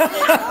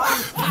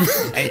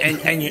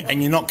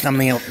 and you're not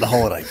coming out the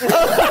holiday.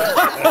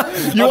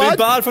 I've been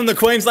barred from the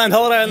Queensland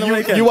holiday on the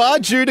weekend. You are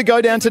due to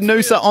go down to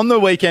Noosa on the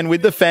weekend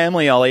with the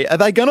family, Ollie. Are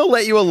they going to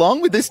let you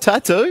along with this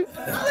tattoo?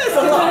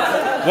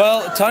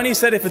 Well, Tony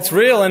said if it's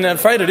real, and I'm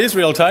afraid it is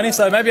real, Tony,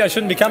 so maybe I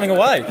shouldn't be coming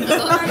away.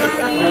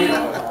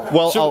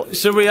 Well,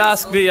 should we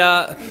ask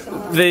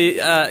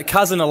the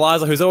cousin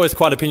Eliza, who's always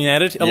quite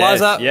opinionated?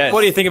 Eliza, yes.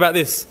 What do you think about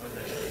this?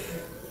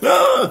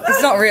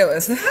 it's not real,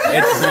 is it?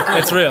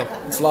 It's real.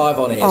 It's live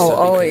on here. Oh,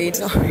 Ollie.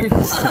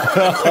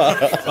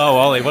 Oh,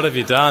 Ollie, what have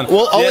you done?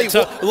 Well, Ollie,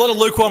 a lot of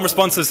lukewarm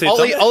responses here,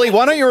 Tom. Ollie,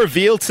 why don't you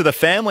reveal to the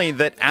family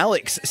that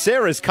Alex,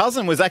 Sarah's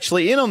cousin, was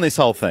actually in on this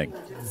whole thing?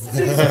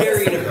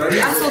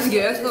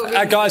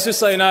 Guys, just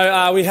so you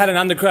know, we had an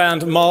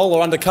underground mole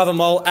or undercover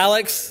mole,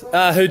 Alex,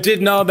 who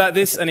did know about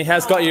this, and he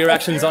has got your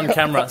reactions on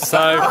camera.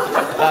 So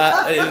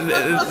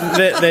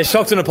they're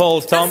shocked and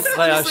appalled, Tom. That's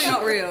honestly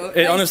not real.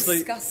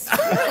 Honestly,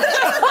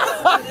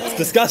 it's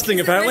disgusting.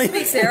 Apparently,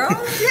 It Sarah?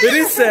 It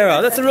is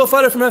Sarah. That's a real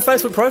photo from her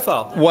Facebook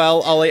profile.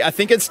 Well, Ollie, I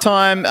think it's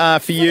time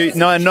for you.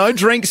 No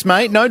drinks,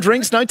 mate. No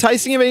drinks. No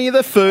tasting of any of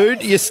the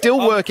food. You're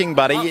still working,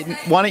 buddy.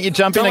 Why don't you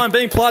jump Tom, in? I'm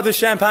being plied with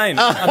champagne.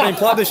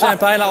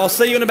 I'll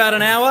see you in about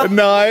an hour.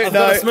 I've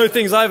got to smooth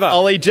things over.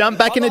 Ollie, jump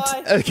back in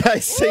okay,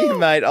 see you,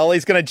 mate.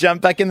 Ollie's going to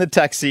jump back in the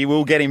taxi.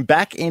 We'll get him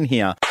back in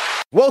here.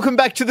 Welcome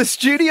back to the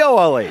studio,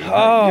 Ollie.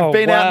 You've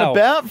been out and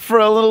about for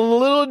a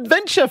little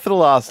adventure for the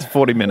last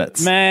 40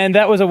 minutes. Man,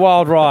 that was a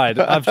wild ride.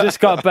 I've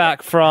just got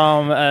back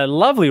from a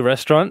lovely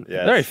restaurant,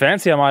 very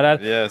fancy, I might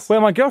add,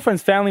 where my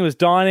girlfriend's family was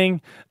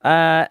dining,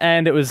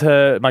 and it was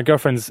my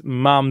girlfriend's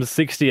mum's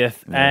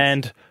 60th,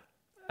 and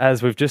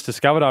as we've just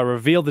discovered, I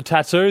revealed the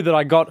tattoo that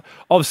I got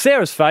of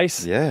Sarah's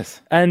face.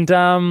 Yes.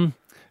 And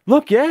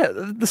look,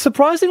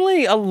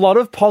 surprisingly, a lot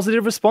of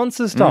positive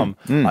responses, Tom.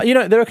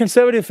 They're a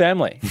conservative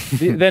family.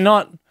 They're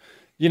not,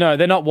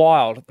 they're not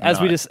wild. As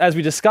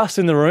we discussed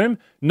in the room,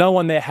 no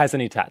one there has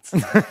any tats.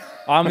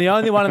 I'm the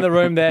only one in the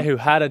room there who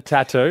had a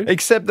tattoo.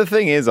 Except the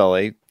thing is,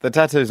 Ollie, the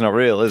tattoo's not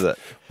real, is it?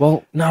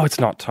 Well, no, it's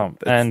not, Tom.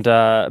 But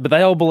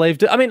they all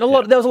believed it. I mean,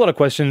 there was a lot of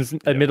questions,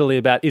 admittedly,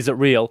 about is it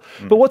real.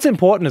 But what's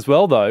important as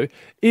well, though,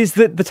 is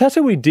that the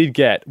tattoo we did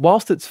get,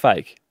 whilst it's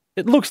fake,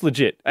 it looks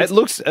legit. It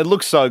looks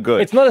so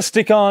good. It's not a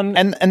stick-on.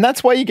 And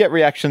that's why you get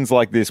reactions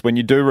like this when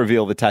you do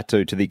reveal the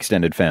tattoo to the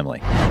extended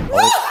family.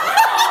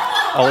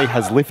 Ollie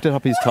has lifted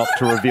up his top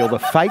to reveal the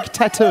fake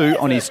tattoo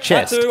on his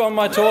chest. Tattoo on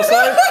my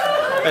torso.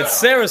 It's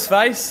Sarah's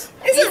face.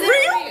 Is it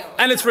real?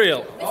 And it's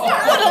real.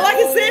 What, like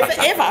it's there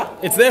forever?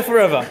 It's there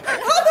forever. Oh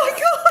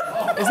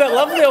my God! Is that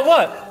lovely or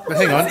what? But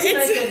hang on.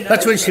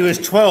 That's when she was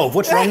 12.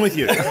 What's wrong with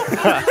you?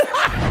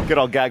 Good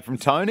old gag from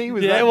Tony.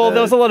 There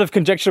was a lot of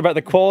conjecture about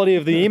the quality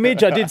of the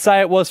image. I did say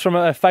it was from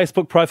a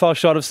Facebook profile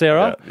shot of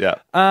Sarah. Yeah.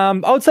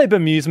 I would say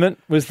bemusement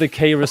was the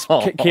key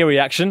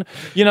reaction.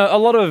 You know, a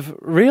lot of,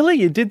 really?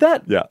 You did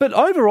that? Yeah. But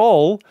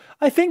overall,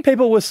 I think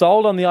people were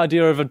sold on the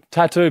idea of a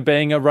tattoo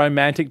being a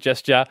romantic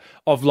gesture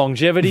of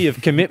longevity,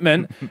 of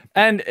commitment.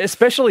 And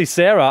especially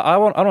Sarah, I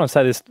don't want to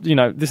say this, you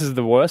know, this is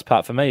the worst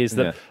part for me, is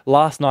that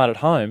last night at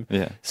home,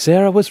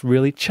 Sarah was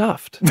really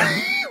chuffed.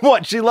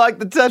 What, she liked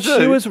the tattoo?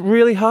 She was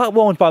really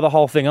heartwarmed by the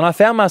whole thing. And I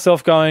found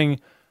myself going,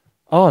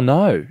 oh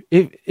no,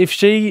 if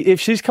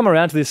she's come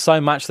around to this so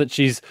much that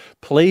she's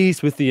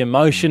pleased with the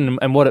emotion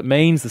and what it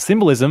means, the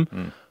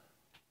symbolism,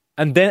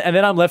 and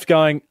then I'm left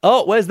going,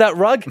 oh, where's that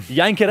rug?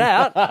 Yank it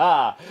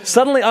out.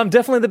 Suddenly I'm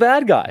definitely the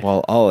bad guy.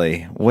 Well,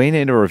 Ollie, we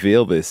need to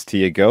reveal this to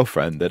your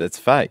girlfriend that it's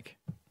fake.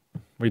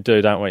 We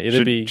do, don't we?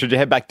 Should you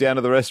head back down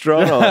to the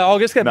restaurant? Or? I'll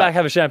just get back,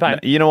 have a champagne.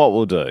 No, you know what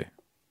we'll do?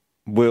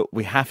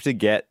 We have to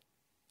get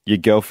your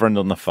girlfriend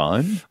on the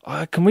phone.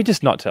 Can we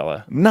just not tell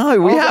her? No,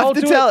 we have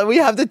to tell her. We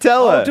have to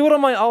tell her. I'll do it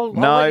on my... I'll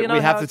let you know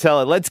we have to tell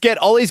her. Let's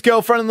get Ollie's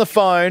girlfriend on the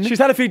phone. She's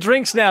had a few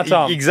drinks now,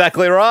 Tom.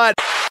 Exactly right.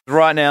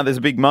 Right now, there's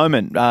a big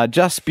moment.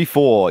 Just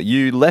before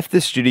you left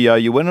the studio,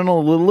 you went on a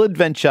little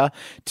adventure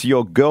to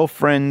your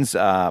girlfriend's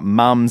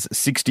mum's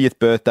 60th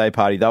birthday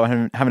party. They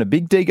were having a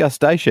big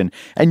degustation,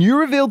 and you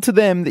revealed to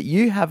them that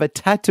you have a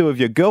tattoo of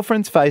your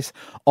girlfriend's face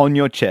on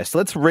your chest.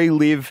 Let's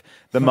relive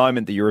the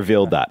moment that you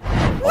revealed that.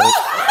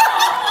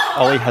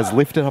 Ollie has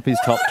lifted up his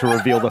top to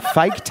reveal the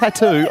fake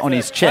tattoo on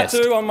his chest.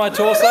 Tattoo on my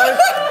torso.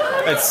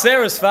 It's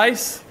Sarah's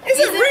face. Is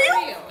it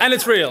real? And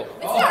it's real.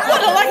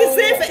 What, like it's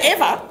there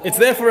forever? It's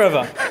there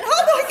forever.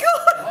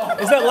 Oh my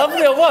God! Is that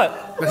lovely or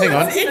what? But hang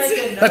on.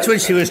 That's when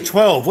she was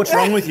 12. What's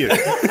wrong with you?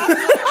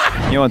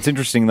 You know what's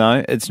interesting,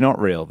 though? It's not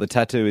real. The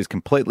tattoo is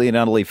completely and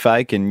utterly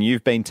fake, and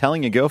you've been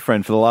telling your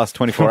girlfriend for the last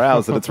 24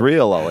 hours that it's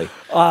real, Ollie.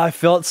 I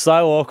felt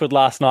so awkward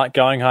last night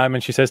going home,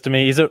 and she says to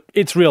me,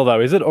 it's real though,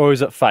 is it? Or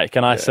is it fake?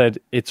 And I said,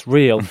 it's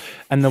real.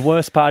 And the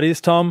worst part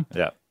is, Tom,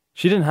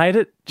 she didn't hate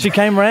it. She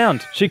came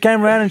round. She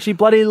came round and she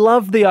bloody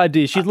loved the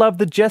idea. She loved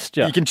the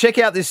gesture. You can check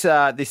out this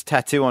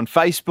tattoo on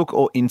Facebook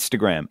or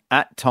Instagram.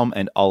 At Tom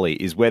and Ollie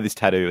is where this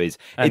tattoo is.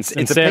 And it's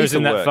Sarah's a piece in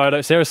of that work.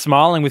 photo. Sarah's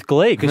smiling with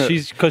glee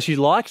because she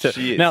liked it.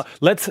 She is. Now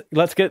let's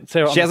get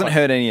Sarah. She hasn't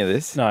heard any of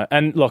this. No,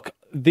 and look,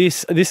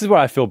 this is where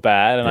I feel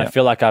bad, and I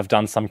feel like I've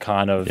done some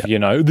kind of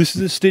this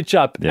is a stitch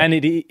up, and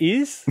it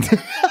is,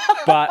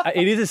 but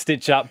it is a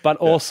stitch up, but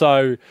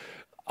also.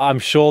 I'm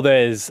sure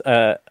there's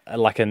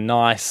like a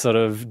nice sort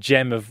of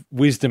gem of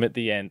wisdom at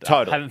the end.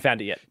 Totally. I haven't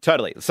found it yet.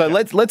 Totally. So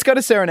let's go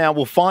to Sarah now.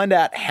 We'll find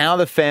out how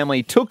the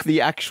family took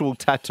the actual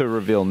tattoo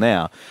reveal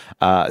now.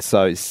 As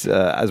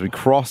we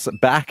cross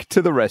back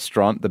to the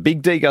restaurant, the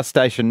big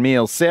degustation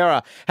meal.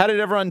 Sarah, how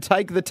did everyone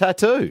take the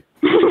tattoo?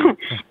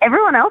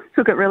 Everyone else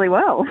took it really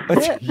well.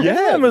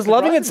 Everyone was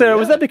loving it, Sarah.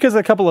 Was that because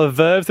a couple of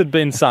verbs had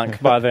been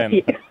sunk by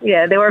then?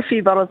 Yeah, there were a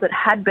few bottles that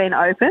had been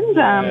opened.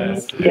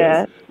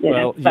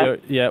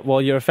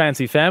 Well, you're a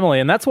fancy family,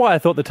 and that's why I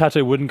thought the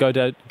tattoo wouldn't go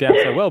down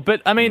so well.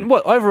 But, I mean,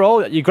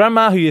 overall, your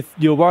grandma, who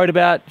you're worried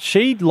about,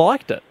 she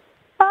liked it.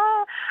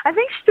 I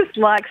think she just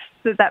likes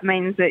that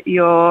means that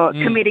you're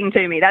committing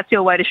to me. That's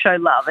your way to show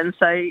love. And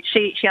so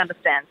she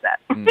understands that.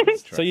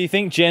 So you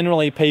think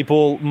generally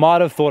people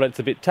might have thought it's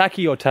a bit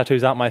tacky or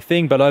tattoos aren't my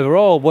thing, but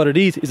overall what it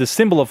is a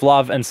symbol of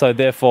love, and so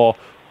therefore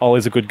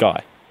Ollie's a good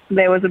guy.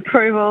 There was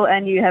approval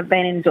and you have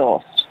been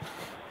endorsed.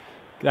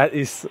 That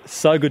is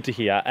so good to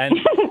hear. And,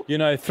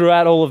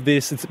 throughout all of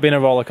this, it's been a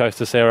roller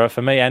coaster, Sarah,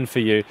 for me and for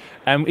you.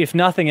 And if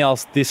nothing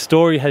else, this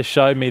story has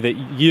showed me that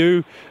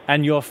you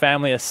and your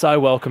family are so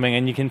welcoming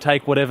and you can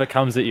take whatever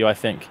comes at you, I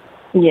think.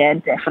 Yeah,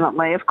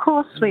 definitely. Of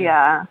course we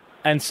are.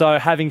 And so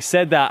having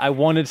said that, I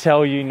want to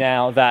tell you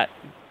now that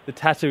the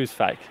tattoo is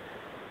fake.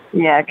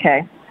 Yeah,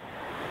 okay.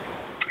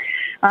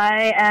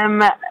 I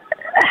am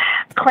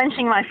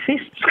clenching my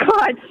fists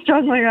quite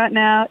strongly right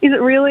now. Is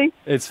it really?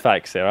 It's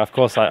fake, Sarah. Of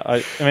course,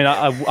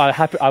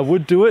 I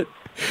would do it,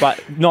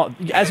 but not.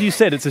 As you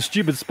said, it's a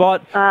stupid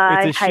spot.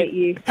 I hate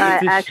you. I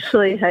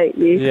actually hate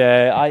you.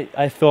 Yeah,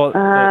 I thought.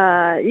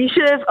 You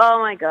should have. Oh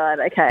my God.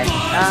 Okay.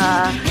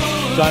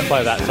 Don't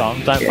play that,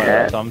 Tom. Don't play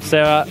that, Tom.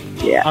 Sarah,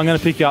 I'm going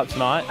to pick you up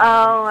tonight.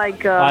 Oh my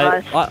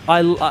gosh.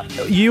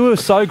 You were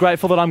so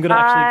grateful that I'm going to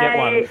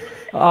actually get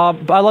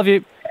one. I love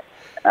you.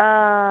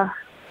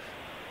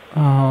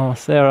 Oh,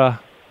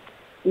 Sarah.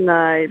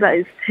 No, that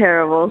is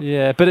terrible.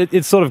 Yeah, but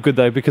it's sort of good,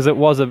 though, because it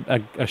was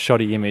a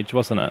shoddy image,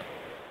 wasn't it?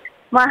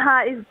 My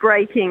heart is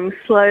breaking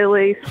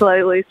slowly. Now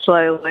I'm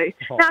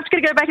just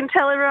going to go back and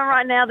tell everyone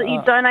right now that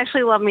you don't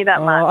actually love me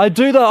that much. I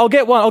do, though. I'll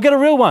get one. I'll get a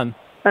real one.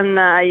 And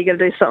you got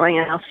to do something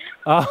else.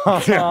 Oh,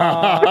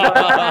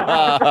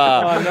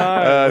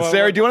 no.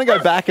 Sarah, do you want to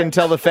go back and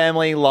tell the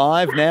family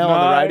live now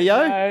on the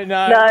radio?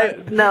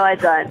 No, I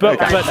don't. But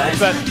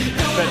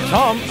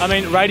Tom, I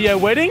mean, radio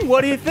wedding,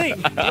 what do you think?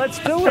 Let's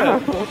do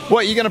it.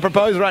 What, are you going to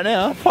propose right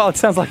now? Well, it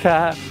sounds like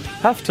I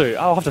have to.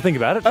 I'll have to think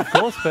about it, of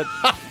course. But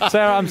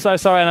Sarah, I'm so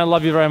sorry, and I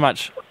love you very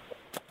much.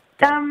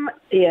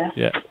 Yeah.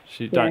 Yeah.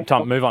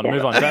 Tom, move on. Don't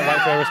wait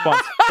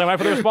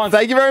for a response.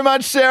 Thank you very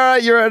much, Sarah.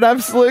 You're an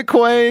absolute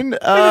queen. This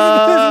is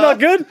not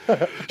good.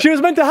 She was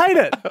meant to hate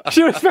it.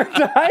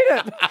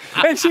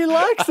 And she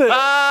likes it. Oh,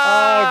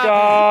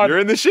 God. You're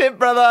in the ship,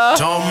 brother.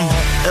 Tom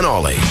and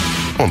Ollie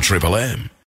on Triple M.